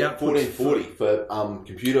 1440 for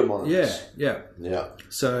computer monitors. Yeah.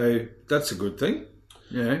 So that's a good thing.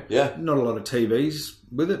 Yeah. Not a lot of TVs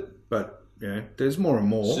with it, but there's more and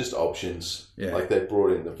more. It's just options. Yeah. Like they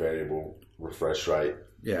brought in the variable refresh rate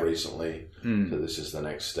recently, so this is the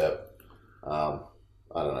next step. I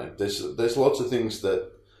don't know. There's lots of things that.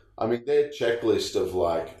 I mean, their checklist of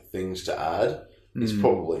like things to add is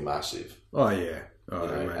probably massive. Oh yeah.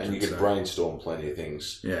 And you could brainstorm plenty of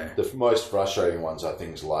things. Yeah. The most frustrating ones are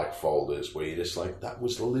things like folders, where you're just like, that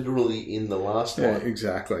was literally in the last one. Yeah,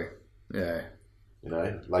 exactly. Yeah.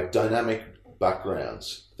 Like dynamic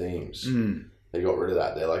backgrounds, themes. they got rid of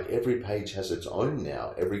that. They're like, every page has its own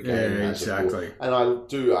now. Every game has exactly. and I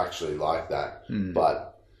do actually like that.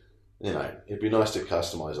 But, you know, it'd be nice to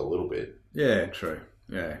customize a little bit. Yeah, true.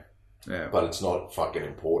 Yeah. But it's not fucking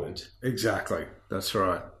important. Exactly. That's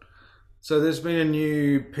right. So there's been a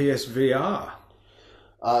new PSVR.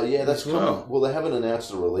 Yeah, that's coming. Well, they haven't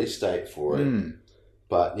announced a release date for it.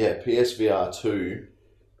 But yeah, PSVR 2,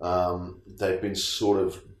 they've been sort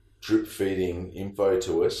of drip feeding info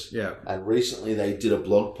to us. Yeah. And recently they did a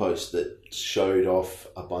blog post that showed off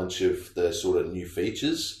a bunch of the sort of new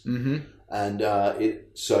features. Mm-hmm. And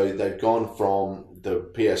so they've gone from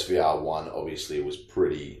the PSVR 1, obviously it was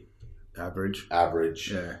pretty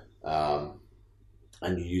average. Yeah.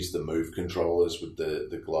 And you use the Move controllers with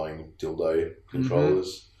the glowing dildo controllers.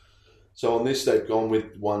 Mm-hmm. So on this, they've gone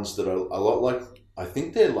with ones that are a lot like, I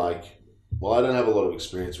think they're like, well, I don't have a lot of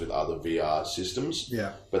experience with other VR systems.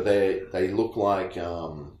 Yeah. But they look like, you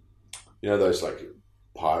know, those like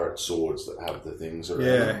pirate swords that have the things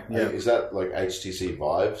around. Yeah. Is that like HTC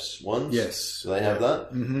Vive's ones? Yes. Do they have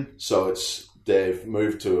that? Mm-hmm. So they've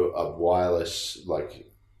moved to a wireless, like,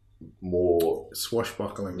 more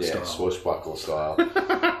swashbuckling style. Swashbuckle style.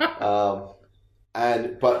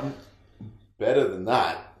 But better than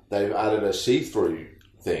that, they've added a see-through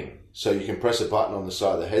thing, so you can press a button on the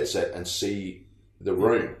side of the headset and see the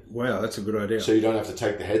room. Wow, that's a good idea. So you don't have to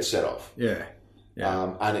take the headset off. Yeah.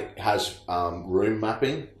 And it has room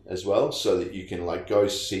mapping as well, so that you can like go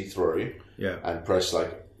see-through. Yeah. And press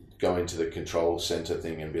like go into the control center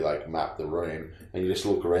thing and be like map the room, and you just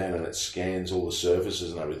look around and it scans all the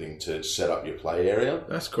surfaces and everything to set up your play area.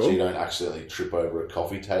 That's cool. So you don't accidentally trip over a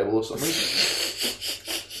coffee table or something.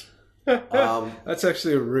 That's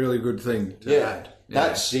actually a really good thing to add.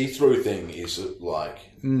 That see-through thing is like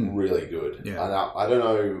really good. Yeah. And I don't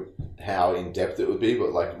know how in depth it would be,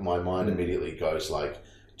 but like my mind immediately goes like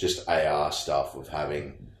just AR stuff of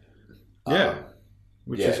having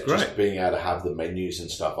which is great. Just being able to have the menus and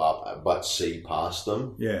stuff up, but see past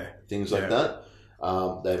them. Yeah. Things like that.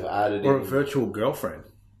 They've added a virtual girlfriend.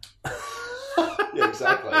 Yeah,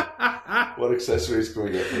 exactly. What accessories can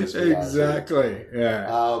we get for this VR? Exactly. Yeah.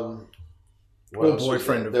 Or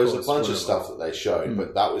boyfriend, of course. There was a bunch of stuff that they showed,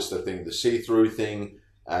 but that was the thing. The see-through thing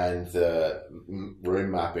and the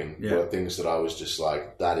room mapping were things that I was just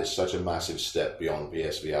like, that is such a massive step beyond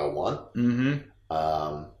PSVR 1.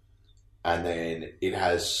 Mm-hmm. And then it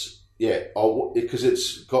has, because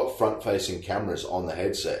it's got front-facing cameras on the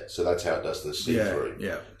headset, so that's how it does the see-through.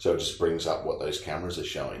 Yeah. So it just brings up what those cameras are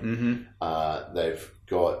showing. Mm-hmm. They've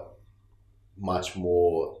got much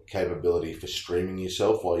more capability for streaming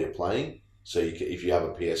yourself while you're playing. So if you have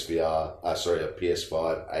a PS5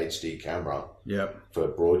 HD camera for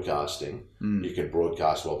broadcasting, you can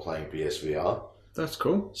broadcast while playing PSVR. That's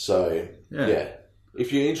cool. So,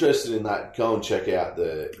 if you're interested in that, go and check out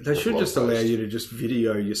the... They should just allow you to just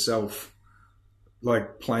video yourself,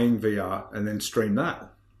 like, playing VR and then stream that.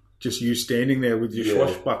 Just you standing there with your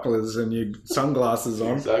swashbucklers and your sunglasses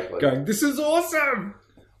on, going, "This is awesome!"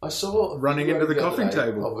 I saw... Running into the coffee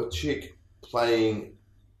table. Of a chick playing...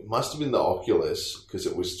 It must have been the Oculus, because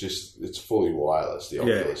it was just... It's fully wireless, the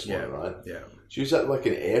Oculus one, right? Yeah. She was at, like,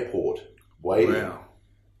 an airport, waiting,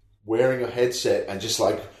 wearing a headset and just,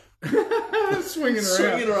 like... swinging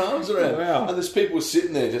her arms around. Wow. And there's people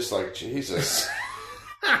sitting there just like, Jesus.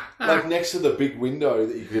 Like next to the big window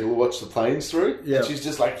that you can watch the planes through. Yeah. And she's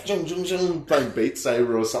just like, zoom, zoom, zoom, playing Beat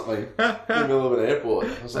Saber or something in the middle of an airport.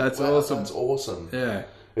 I was like, that's awesome. That's awesome. Yeah.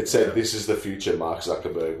 It said, this is the future Mark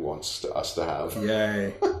Zuckerberg wants us to have.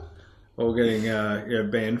 Yay. All getting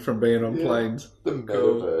banned from being on planes. The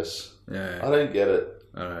metaverse. Yeah. I don't get it.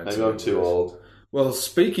 Maybe I'm too old. Well,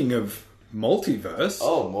 speaking of multiverse.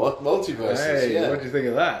 Oh, multiverses. Hey, what do you think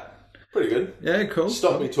of that? Pretty good. Yeah, cool.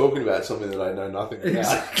 Stop me talking about something that I know nothing about.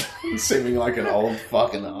 Exactly. Seeming like an old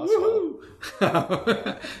fucking asshole.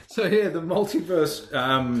 So the multiverse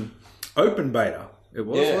open beta. It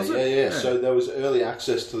was, was it? Yeah. So there was early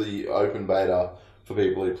access to the open beta for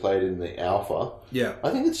people who played in the alpha. Yeah.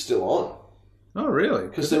 I think it's still on. Oh, really?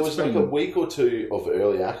 Because there was like a week or two of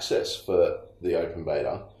early access for the open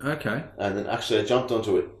beta. Okay. And then actually I jumped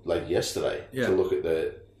onto it like yesterday to look at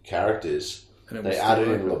the characters. And they added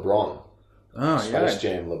in LeBron. Oh, Space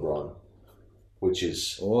Jam LeBron. Which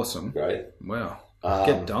is awesome. Great. Wow.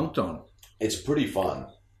 Get dunked on. It's pretty fun.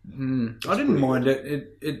 I didn't mind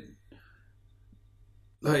it.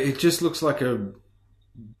 It just looks like a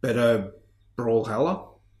better Brawlhalla.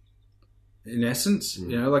 In essence,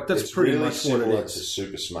 like that's it's pretty really much what it similar is. To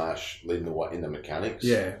Super Smash in the mechanics.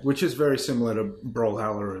 Yeah, which is very similar to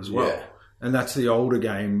Brawlhalla as well. Yeah. And that's the older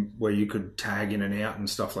game where you could tag in and out and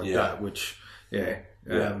stuff like that, which,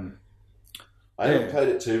 I haven't played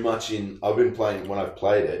it too much I've been playing, when I've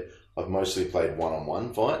played it, I've mostly played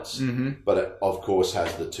one-on-one fights, but it, of course,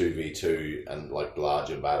 has the 2v2 and, like,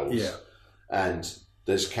 larger battles. Yeah. And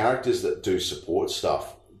there's characters that do support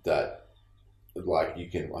stuff that, like, you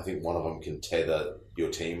can, I think one of them can tether your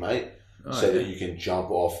teammate that you can jump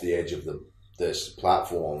off the edge of this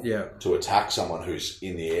platform to attack someone who's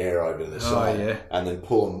in the air over to the side, and then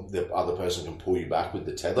pull them. The other person can pull you back with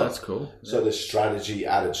the tether. That's cool. So there's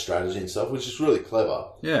added strategy and stuff, which is really clever.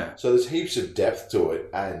 Yeah. So there's heaps of depth to it,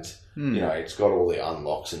 and you know, it's got all the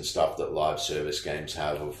unlocks and stuff that live service games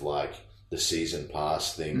have, of like the season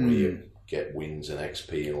pass thing where you get wins and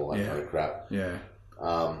XP and all that kind of crap. Yeah.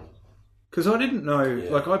 Because I didn't know,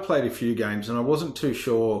 like, I played a few games and I wasn't too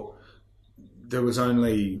sure. There was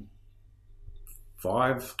only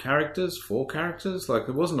 4 characters. Like,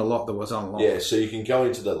 there wasn't a lot that was unlocked. Yeah, so you can go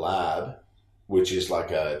into the lab, which is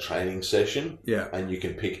like a training session. Yeah. And you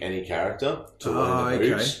can pick any character to learn the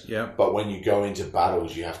moves. Yeah. But when you go into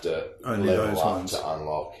battles, you have to level up to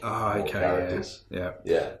unlock more characters. Yeah.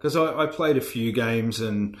 Yeah. Because I played a few games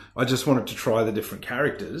and I just wanted to try the different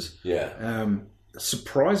characters. Yeah.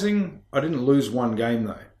 Surprising, I didn't lose one game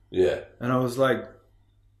though. Yeah. And I was like,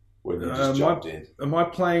 when you just jumped in. Am I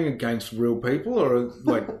playing against real people, or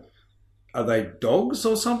like, are they dogs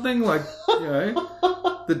or something? Like, you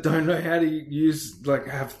know, that don't know how to use, like,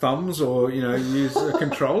 have thumbs or, you know, use a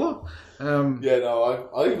controller.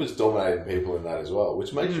 I was dominating people in that as well,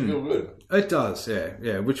 which makes you feel good. It does,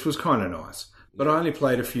 yeah, which was kind of nice. But I only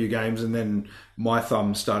played a few games, and then my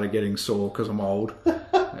thumbs started getting sore because I'm old,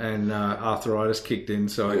 and arthritis kicked in,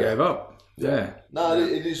 so I gave up. Yeah. No,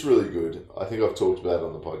 it is really good. I think I've talked about it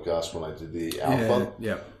on the podcast when I did the alpha.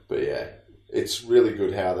 Yeah. But yeah, it's really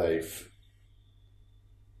good how they've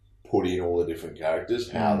put in all the different characters,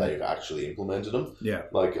 how they've actually implemented them. Yeah.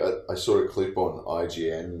 Like, I saw a clip on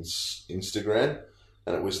IGN's Instagram,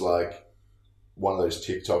 and it was like one of those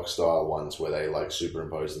TikTok style ones where they like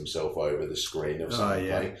superimpose themselves over the screen of someone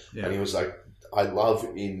playing. Yeah. And he was like, I love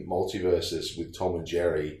in multiverses with Tom and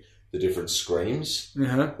Jerry the different screams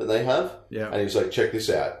that they have. Yeah. And he was like, check this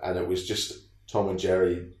out. And it was just Tom and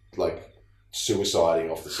Jerry, like, suiciding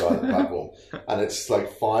off the side of the platform. And it's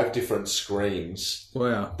like 5 different screams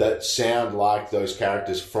that sound like those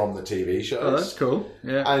characters from the TV shows. Oh, that's cool.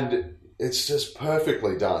 Yeah. And it's just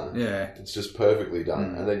perfectly done. Yeah. It's just perfectly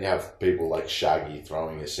done. And then you have people like Shaggy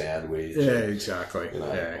throwing a sandwich. Yeah, exactly. You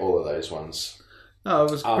know, all of those ones. Oh,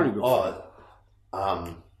 it was pretty good.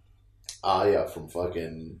 Arya from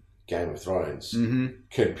fucking Game of Thrones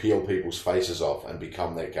can peel people's faces off and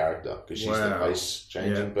become their character because she's the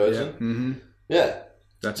face-changing person. Yeah.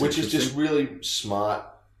 Which is just really smart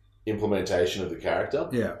implementation of the character.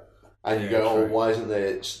 Yeah. And you go, oh, why isn't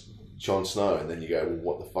there Jon Snow? And then you go, well,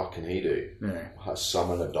 what the fuck can he do? Yeah.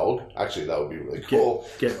 Summon a dog? Actually, that would be really cool.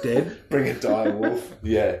 Get dead. Bring a dire wolf.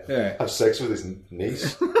 Yeah. Have sex with his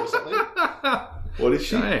niece or something. What is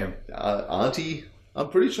she? Damn. Auntie? I'm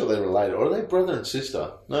pretty sure they're related. Or are they brother and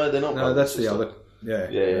sister? No, they're not. No, that's the other.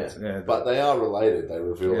 Yeah. But they are related. They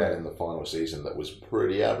reveal that in the final season. That was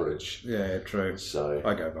pretty average. Yeah, true. So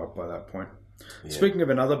I gave up by that point. Yeah. Speaking of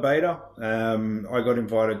another beta, I got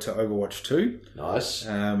invited to Overwatch 2. Nice.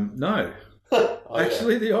 No.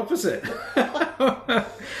 Actually, the opposite.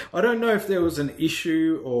 I don't know if there was an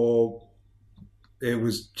issue or it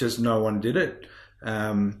was just no one did it.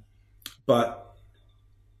 But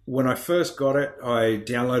when I first got it, I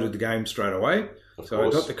downloaded the game straight away. So I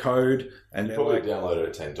got the code. And you probably downloaded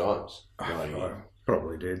it 10 times. I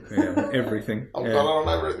probably did. Yeah, everything. I've done it on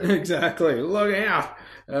everything. Exactly. Log out.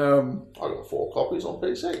 I got 4 copies on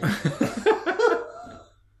PC.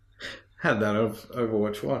 Had that of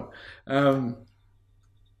Overwatch 1.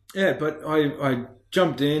 Yeah, but I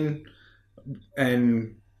jumped in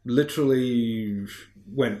and literally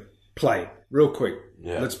went, play, real quick.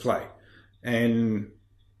 Yeah. Let's play. And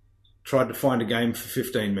tried to find a game for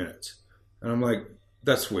 15 minutes. And I'm like,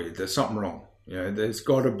 that's weird. There's something wrong. You know, there's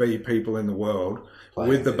got to be people in the world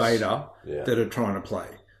with the beta that are trying to play.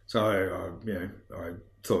 So, I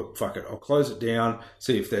thought, fuck it, I'll close it down,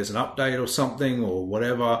 see if there's an update or something or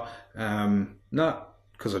whatever. No,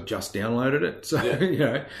 because I just downloaded it. So,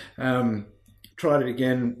 tried it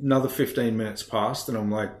again. Another 15 minutes passed, and I'm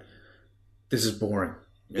like, this is boring.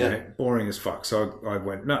 You know, boring as fuck. So I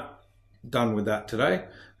went, no, done with that today.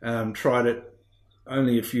 Tried it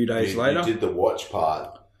only a few days later. You did the watch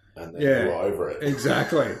part, and then you were over it.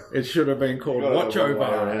 Exactly. It should have been called Watch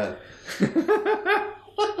Over.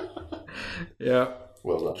 Yeah.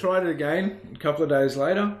 Well done. Tried it again a couple of days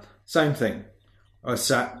later. Same thing. I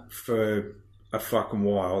sat for a fucking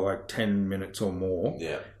while, like 10 minutes or more.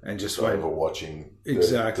 Yeah. And just over watching.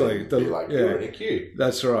 Exactly. You're in a queue.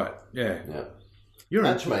 That's right. Yeah. Yeah. You're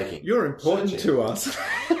matchmaking. You're important to us.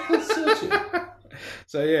 Searching.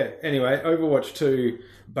 So yeah, anyway, Overwatch 2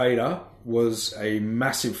 beta was a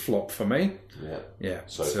massive flop for me. Yeah. Yeah.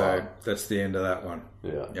 So far. That's the end of that one.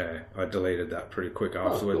 Yeah. Yeah. I deleted that pretty quick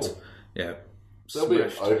afterwards. Cool. Yeah.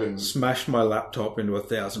 Smashed my laptop into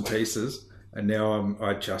 1,000 pieces, and now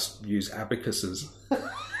I just use abacuses.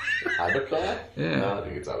 Abacus? Yeah. No, I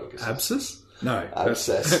think it's abacus. Abscess? No.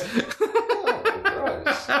 Abscess. Oh,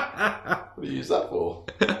 gross. What do you use that for?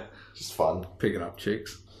 Just fun. Picking up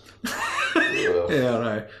chicks. Yeah, I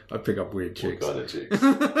know. I pick up weird chicks. What kind of chicks?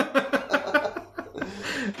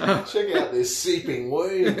 Check out this seeping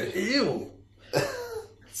wound. Ew.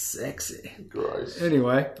 Sexy. Gross.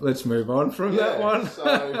 Anyway, let's move on from that one.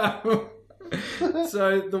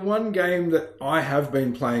 So the one game that I have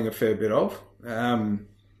been playing a fair bit of,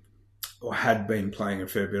 or had been playing a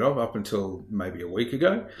fair bit of up until maybe a week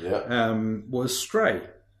ago, was Stray.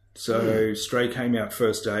 So Stray came out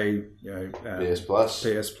first day, PS Plus.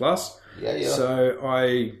 PS Plus. Yeah. So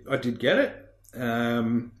I did get it,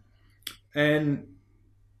 and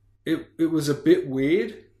it was a bit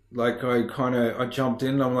weird. Like I jumped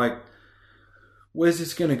in and I'm like, where's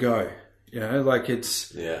this going to go? Like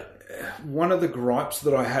it's one of the gripes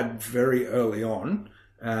that I had very early on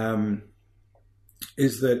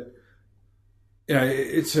is that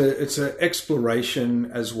it's an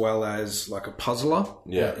exploration as well as like a puzzler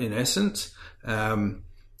in essence. And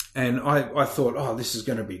I thought, oh, this is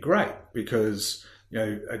going to be great because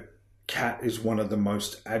a cat is one of the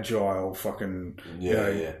most agile fucking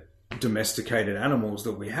domesticated animals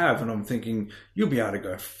that we have, and I'm thinking you'll be able to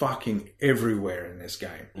go fucking everywhere in this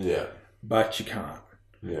game. Yeah. But you can't.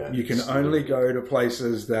 Yeah. You can only go to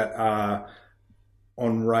places that are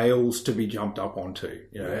on rails to be jumped up onto,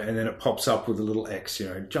 and then it pops up with a little X,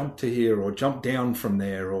 jump to here or jump down from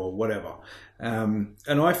there or whatever. And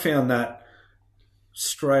I found that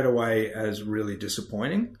straight away as really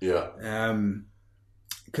disappointing. Yeah.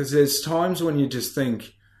 Because there's times when you just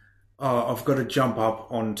think, oh, I've got to jump up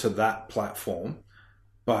onto that platform,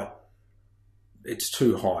 but it's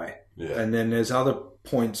too high. Yeah. And then there's other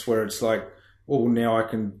points where it's like, well, now I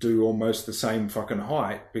can do almost the same fucking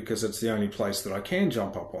height because it's the only place that I can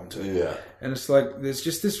jump up onto. Yeah. And it's like, there's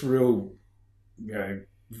just this real,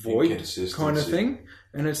 void kind of thing.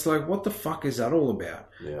 And it's like, what the fuck is that all about?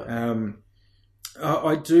 Yeah.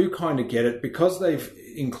 I do kind of get it because they've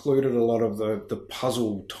included a lot of the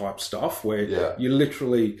puzzle type stuff where you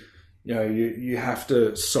literally... you have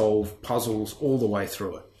to solve puzzles all the way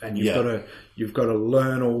through it, and you've got to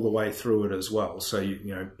learn all the way through it as well. So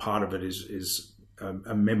part of it is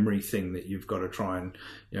a memory thing that you've got to try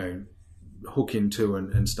and hook into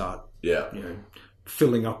and start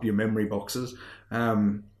filling up your memory boxes.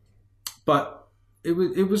 But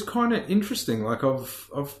it was kind of interesting. Like I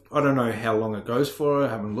don't know how long it goes for. I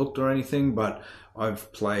haven't looked or anything, but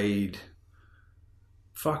I've played.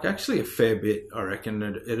 Actually a fair bit, I reckon.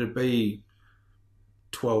 It'd be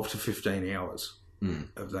 12 to 15 hours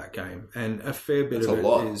of that game. And a fair bit of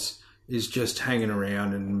it is just hanging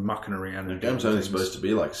around and mucking around. The game's only supposed to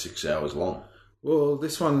be like 6 hours long. Well,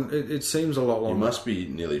 this one, it seems a lot longer. You must be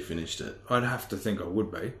nearly finished it. I'd have to think I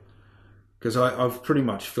would be. Because I've pretty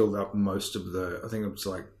much filled up most of I think it's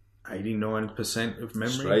like 89% of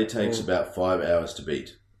memory. Stray takes about 5 hours to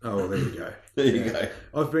beat. Oh, well, there you go. There you go.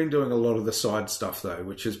 I've been doing a lot of the side stuff, though,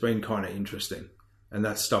 which has been kind of interesting. And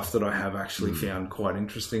that's stuff that I have actually found quite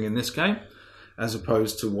interesting in this game, as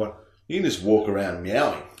opposed to what... You can just walk around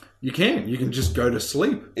meowing. You can just go to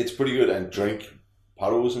sleep. It's pretty good, and drink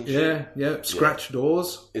puddles and shit. Yeah. Scratch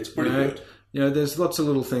doors. It's pretty good. There's lots of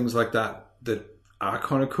little things like that are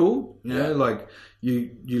kind of cool. Like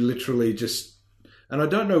you literally just... And I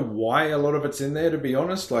don't know why a lot of it's in there, to be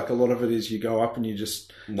honest. Like, a lot of it is you go up and you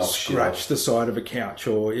just scratch the side of a couch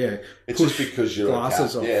or, It's just because you're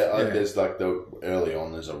glasses off. There's like early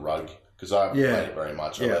on there's a rug. Because I haven't played it very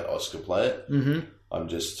much. I let Oscar play it. Mm-hmm. I'm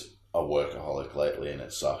just a workaholic lately and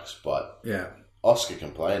it sucks. But Oscar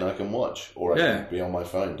can play and I can watch. Or I can be on my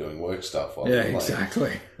phone doing work stuff while I'm playing.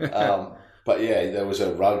 Exactly. But there was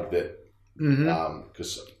a rug that...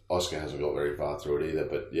 Because... Oscar hasn't got very far through it either,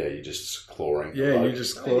 but you're just clawing. Yeah, you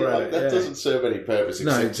just claw at it. That doesn't serve any purpose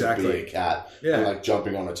except to be a cat. Yeah. And like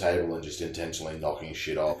jumping on a table and just intentionally knocking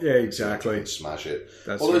shit off. Yeah, exactly. And smash it.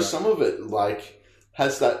 Although some of it like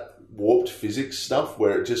has that warped physics stuff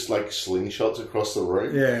where it just like slingshots across the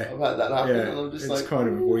room. Yeah. I've had that happen and I'm just it's kind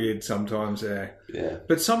of weird sometimes, Yeah.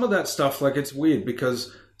 But some of that stuff, like, it's weird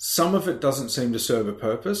because some of it doesn't seem to serve a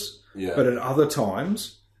purpose. Yeah. But at other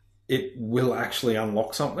times... it will actually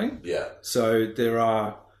unlock something. Yeah. So there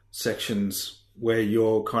are sections where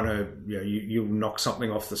you're kind of, you knock something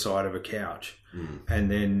off the side of a couch, and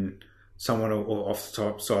then someone will off the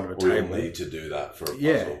top side of a table. We'll need to do that for a puzzle.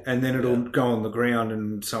 Yeah, and then it'll go on the ground,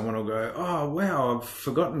 and someone will go, "Oh wow, I've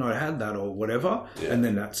forgotten I had that," or whatever, and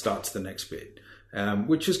then that starts the next bit.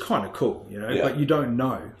 Which is kind of cool, but you don't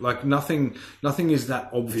know. Like nothing is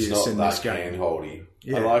that obvious in this game. It's not that hand-holdy.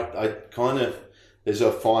 Yeah. I kind of, there's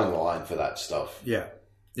a fine line for that stuff. Yeah,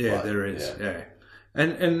 there is. Yeah.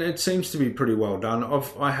 And it seems to be pretty well done.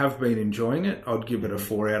 I have been enjoying it. I'd give it a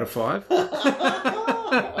 4 out of 5.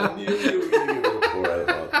 I knew you were going to give it a 4 out of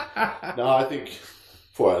 5. No, I think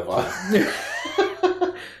 4 out of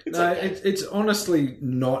 5. It's honestly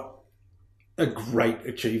not a great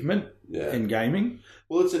achievement in gaming.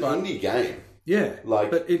 Well, it's an indie game. Yeah,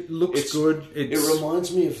 but it looks good. It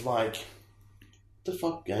reminds me of what the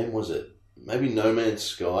fuck game was it? Maybe No Man's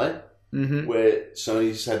Sky, where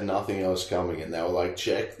Sony's had nothing else coming, and they were like,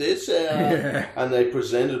 "Check this out," and they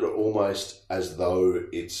presented it almost as though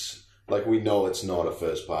it's like, we know it's not a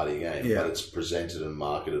first party game, but it's presented and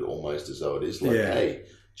marketed almost as though it is. Like, hey,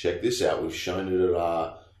 check this out. We've shown it at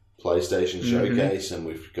our PlayStation showcase, and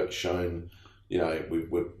we've shown.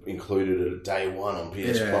 We've included it at day one on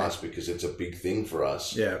PS Plus because it's a big thing for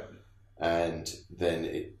us. Yeah. And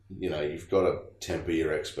then, you've got to temper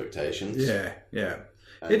your expectations. Yeah, yeah.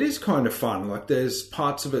 And it is kind of fun. Like, there's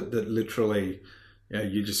parts of it that literally,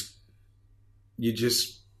 you just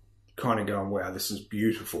kind of going, wow, this is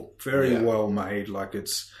beautiful. Very well made. Like,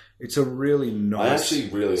 it's a really nice, I actually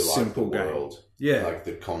really simple like the game. world. Yeah. Like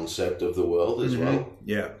the concept of the world as well.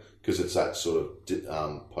 Yeah. Because it's that sort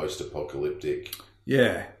of post-apocalyptic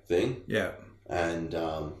thing. Yeah. And,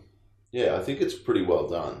 I think it's pretty well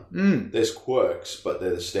done. There's quirks, but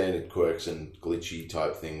they're the standard quirks and glitchy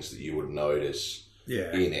type things that you would notice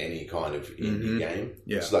in any kind of indie game.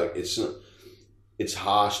 Yeah. It's like, it's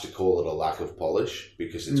harsh to call it a lack of polish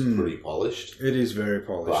because it's pretty polished. It is very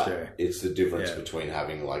polished, but it's the difference between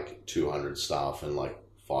having 200 staff and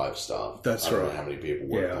 5 staff. That's right. I don't know how many people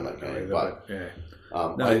work on that game, but...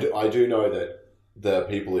 I do know that the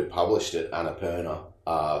people who published it, Annapurna,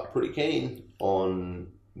 are pretty keen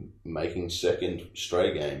on making second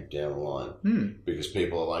Stray game down the line because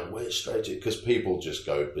people are like, where's Stray 2? Because people just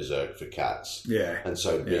go berserk for cats. Yeah. And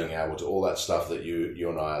so being able to, all that stuff that you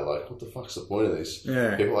and I are like, what the fuck's the point of this?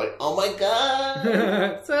 Yeah. People are like, oh my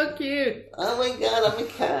God. So cute. Oh my God, I'm a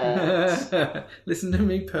cat. Listen to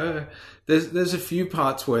me purr. There's a few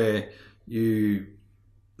parts where you...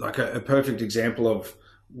 Like a perfect example of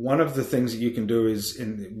one of the things that you can do is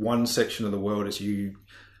in one section of the world is you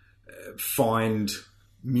find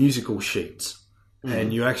musical sheets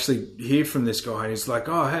and you actually hear from this guy and he's like,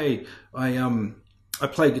 oh, hey, I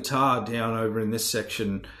play guitar down over in this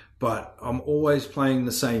section, but I'm always playing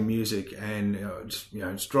the same music and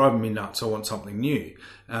it's driving me nuts. I want something new.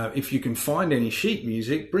 If you can find any sheet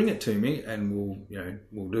music, bring it to me and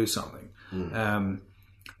we'll do something.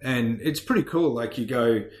 And it's pretty cool. Like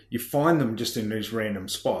you find them just in these random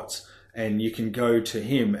spots and you can go to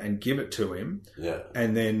him and give it to him. Yeah.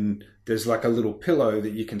 And then there's a little pillow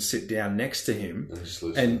that you can sit down next to him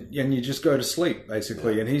and you just go to sleep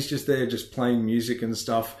basically. Yeah. And he's just there just playing music and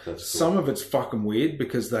stuff. That's cool. Some of it's fucking weird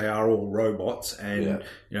because they are all robots and,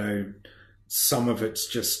 some of it's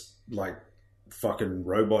just fucking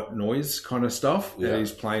robot noise kind of stuff that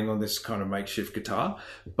he's playing on this kind of makeshift guitar.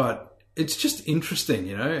 But it's just interesting,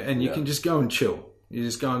 and you can just go and chill. You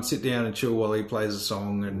just go and sit down and chill while he plays a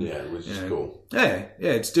song. And which is cool. Yeah,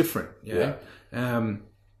 it's different.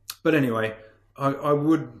 But anyway, I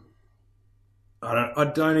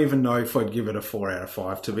don't even know if I'd give it a 4 out of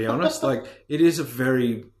 5, to be honest. It is a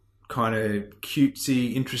very kind of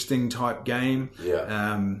cutesy, interesting type game. Yeah.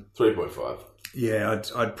 3.5. Yeah,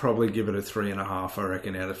 I'd probably give it a 3.5, I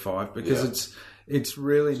reckon, out of 5 because it's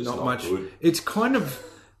really not much. Good.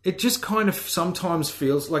 It just kind of sometimes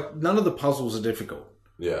feels like none of the puzzles are difficult.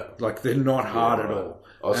 Yeah. They're not hard at all.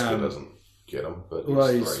 Oscar doesn't get them, but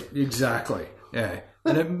he's 3. Exactly. Yeah.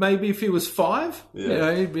 And maybe if he was 5,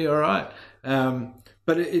 he'd be all right.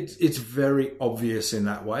 But it's very obvious in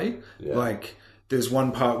that way. Yeah. There's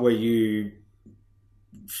one part where you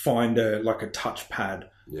find a touchpad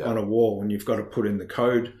on a wall and you've got to put in the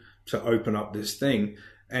code to open up this thing.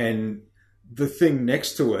 And the thing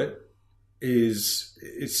next to it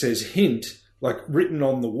says hint, written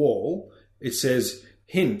on the wall, it says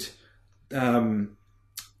hint,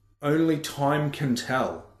 only time can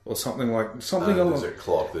tell, or something along. There's a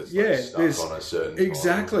clock that's stuck on a certain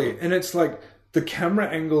exactly, time. And it's the camera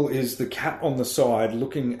angle is the cat on the side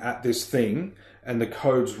looking at this thing, and the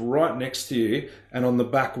code's right next to you, and on the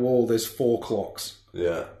back wall there's 4 clocks.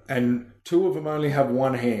 Yeah. And 2 of them only have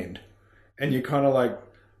one hand. And you're kind of like,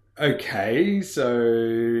 okay,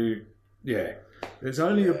 so, yeah. There's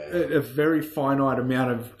only a very finite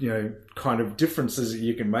amount of, kind of differences that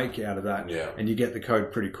you can make out of that. Yeah. And you get the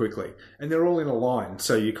code pretty quickly. And they're all in a line,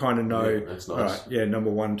 so you kind of know, that's nice. all right, number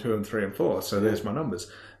 1, 2, and 3, and 4. So there's my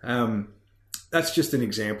numbers. That's just an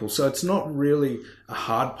example. So it's not really a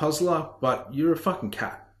hard puzzler, but you're a fucking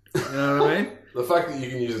cat. You know what I mean? The fact that you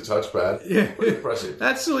can use a touchpad, pretty impressive.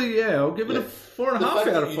 Absolutely, I'll give it a 4.5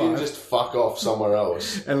 out of 5. You can just fuck off somewhere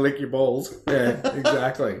else and lick your balls. Yeah,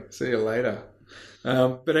 exactly. See you later.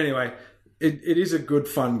 But anyway, it is a good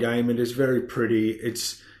fun game. It is very pretty.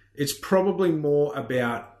 It's probably more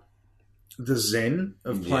about the zen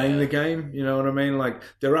of playing the game. You know what I mean? Like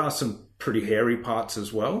there are some pretty hairy parts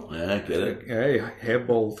as well. Yeah, I get it. Hey,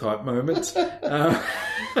 hairball type moments.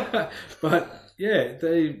 But yeah,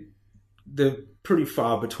 they're pretty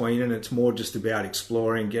far between, and it's more just about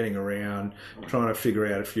exploring, getting around, trying to figure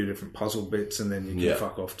out a few different puzzle bits, and then you can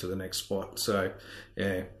fuck off to the next spot. So,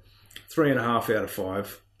 3.5 out of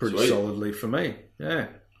 5, pretty solidly for me. Yeah,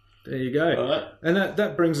 there you go. All right. And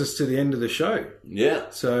that brings us to the end of the show. Yeah.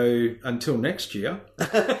 So until next year.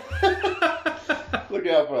 Look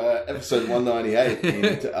out for episode 198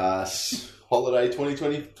 in holiday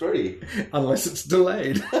 2023. Unless it's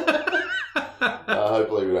delayed.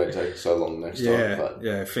 Hopefully we don't take so long next time. But.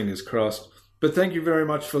 Yeah, fingers crossed. But thank you very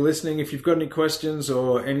much for listening. If you've got any questions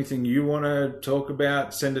or anything you want to talk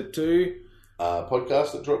about, send it to...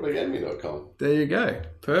 podcast@dropbackenemy.com. There you go.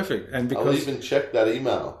 Perfect. And because... I'll even check that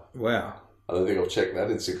email. Wow. I don't think I've checked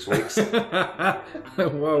that in 6 weeks.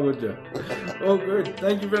 Why would you? All good.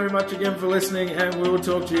 Thank you very much again for listening, and we will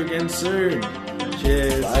talk to you again soon.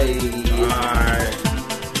 Cheers. Bye. Bye.